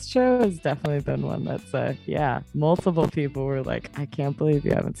 And this show has definitely been one that's, multiple people were like, I can't believe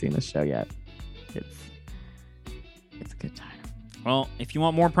you haven't seen this show yet. It's a good time. Well, if you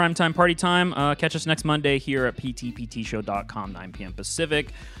want more Primetime Party Time, catch us next Monday here at ptptshow.com, 9 p.m.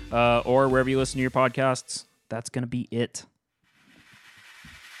 Pacific, or wherever you listen to your podcasts. That's going to be it.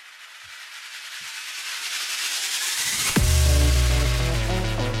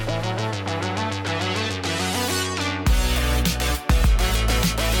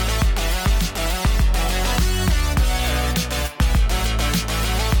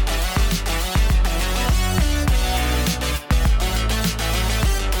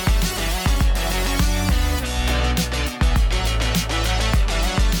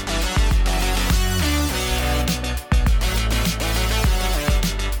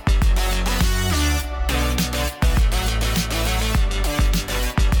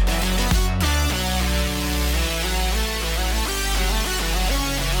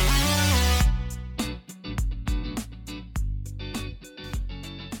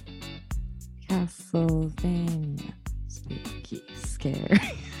 Castlevania, spooky, scary.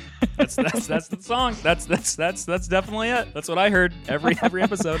 That's the song. That's definitely it. That's what I heard every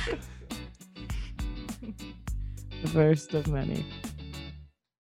episode. The first of many.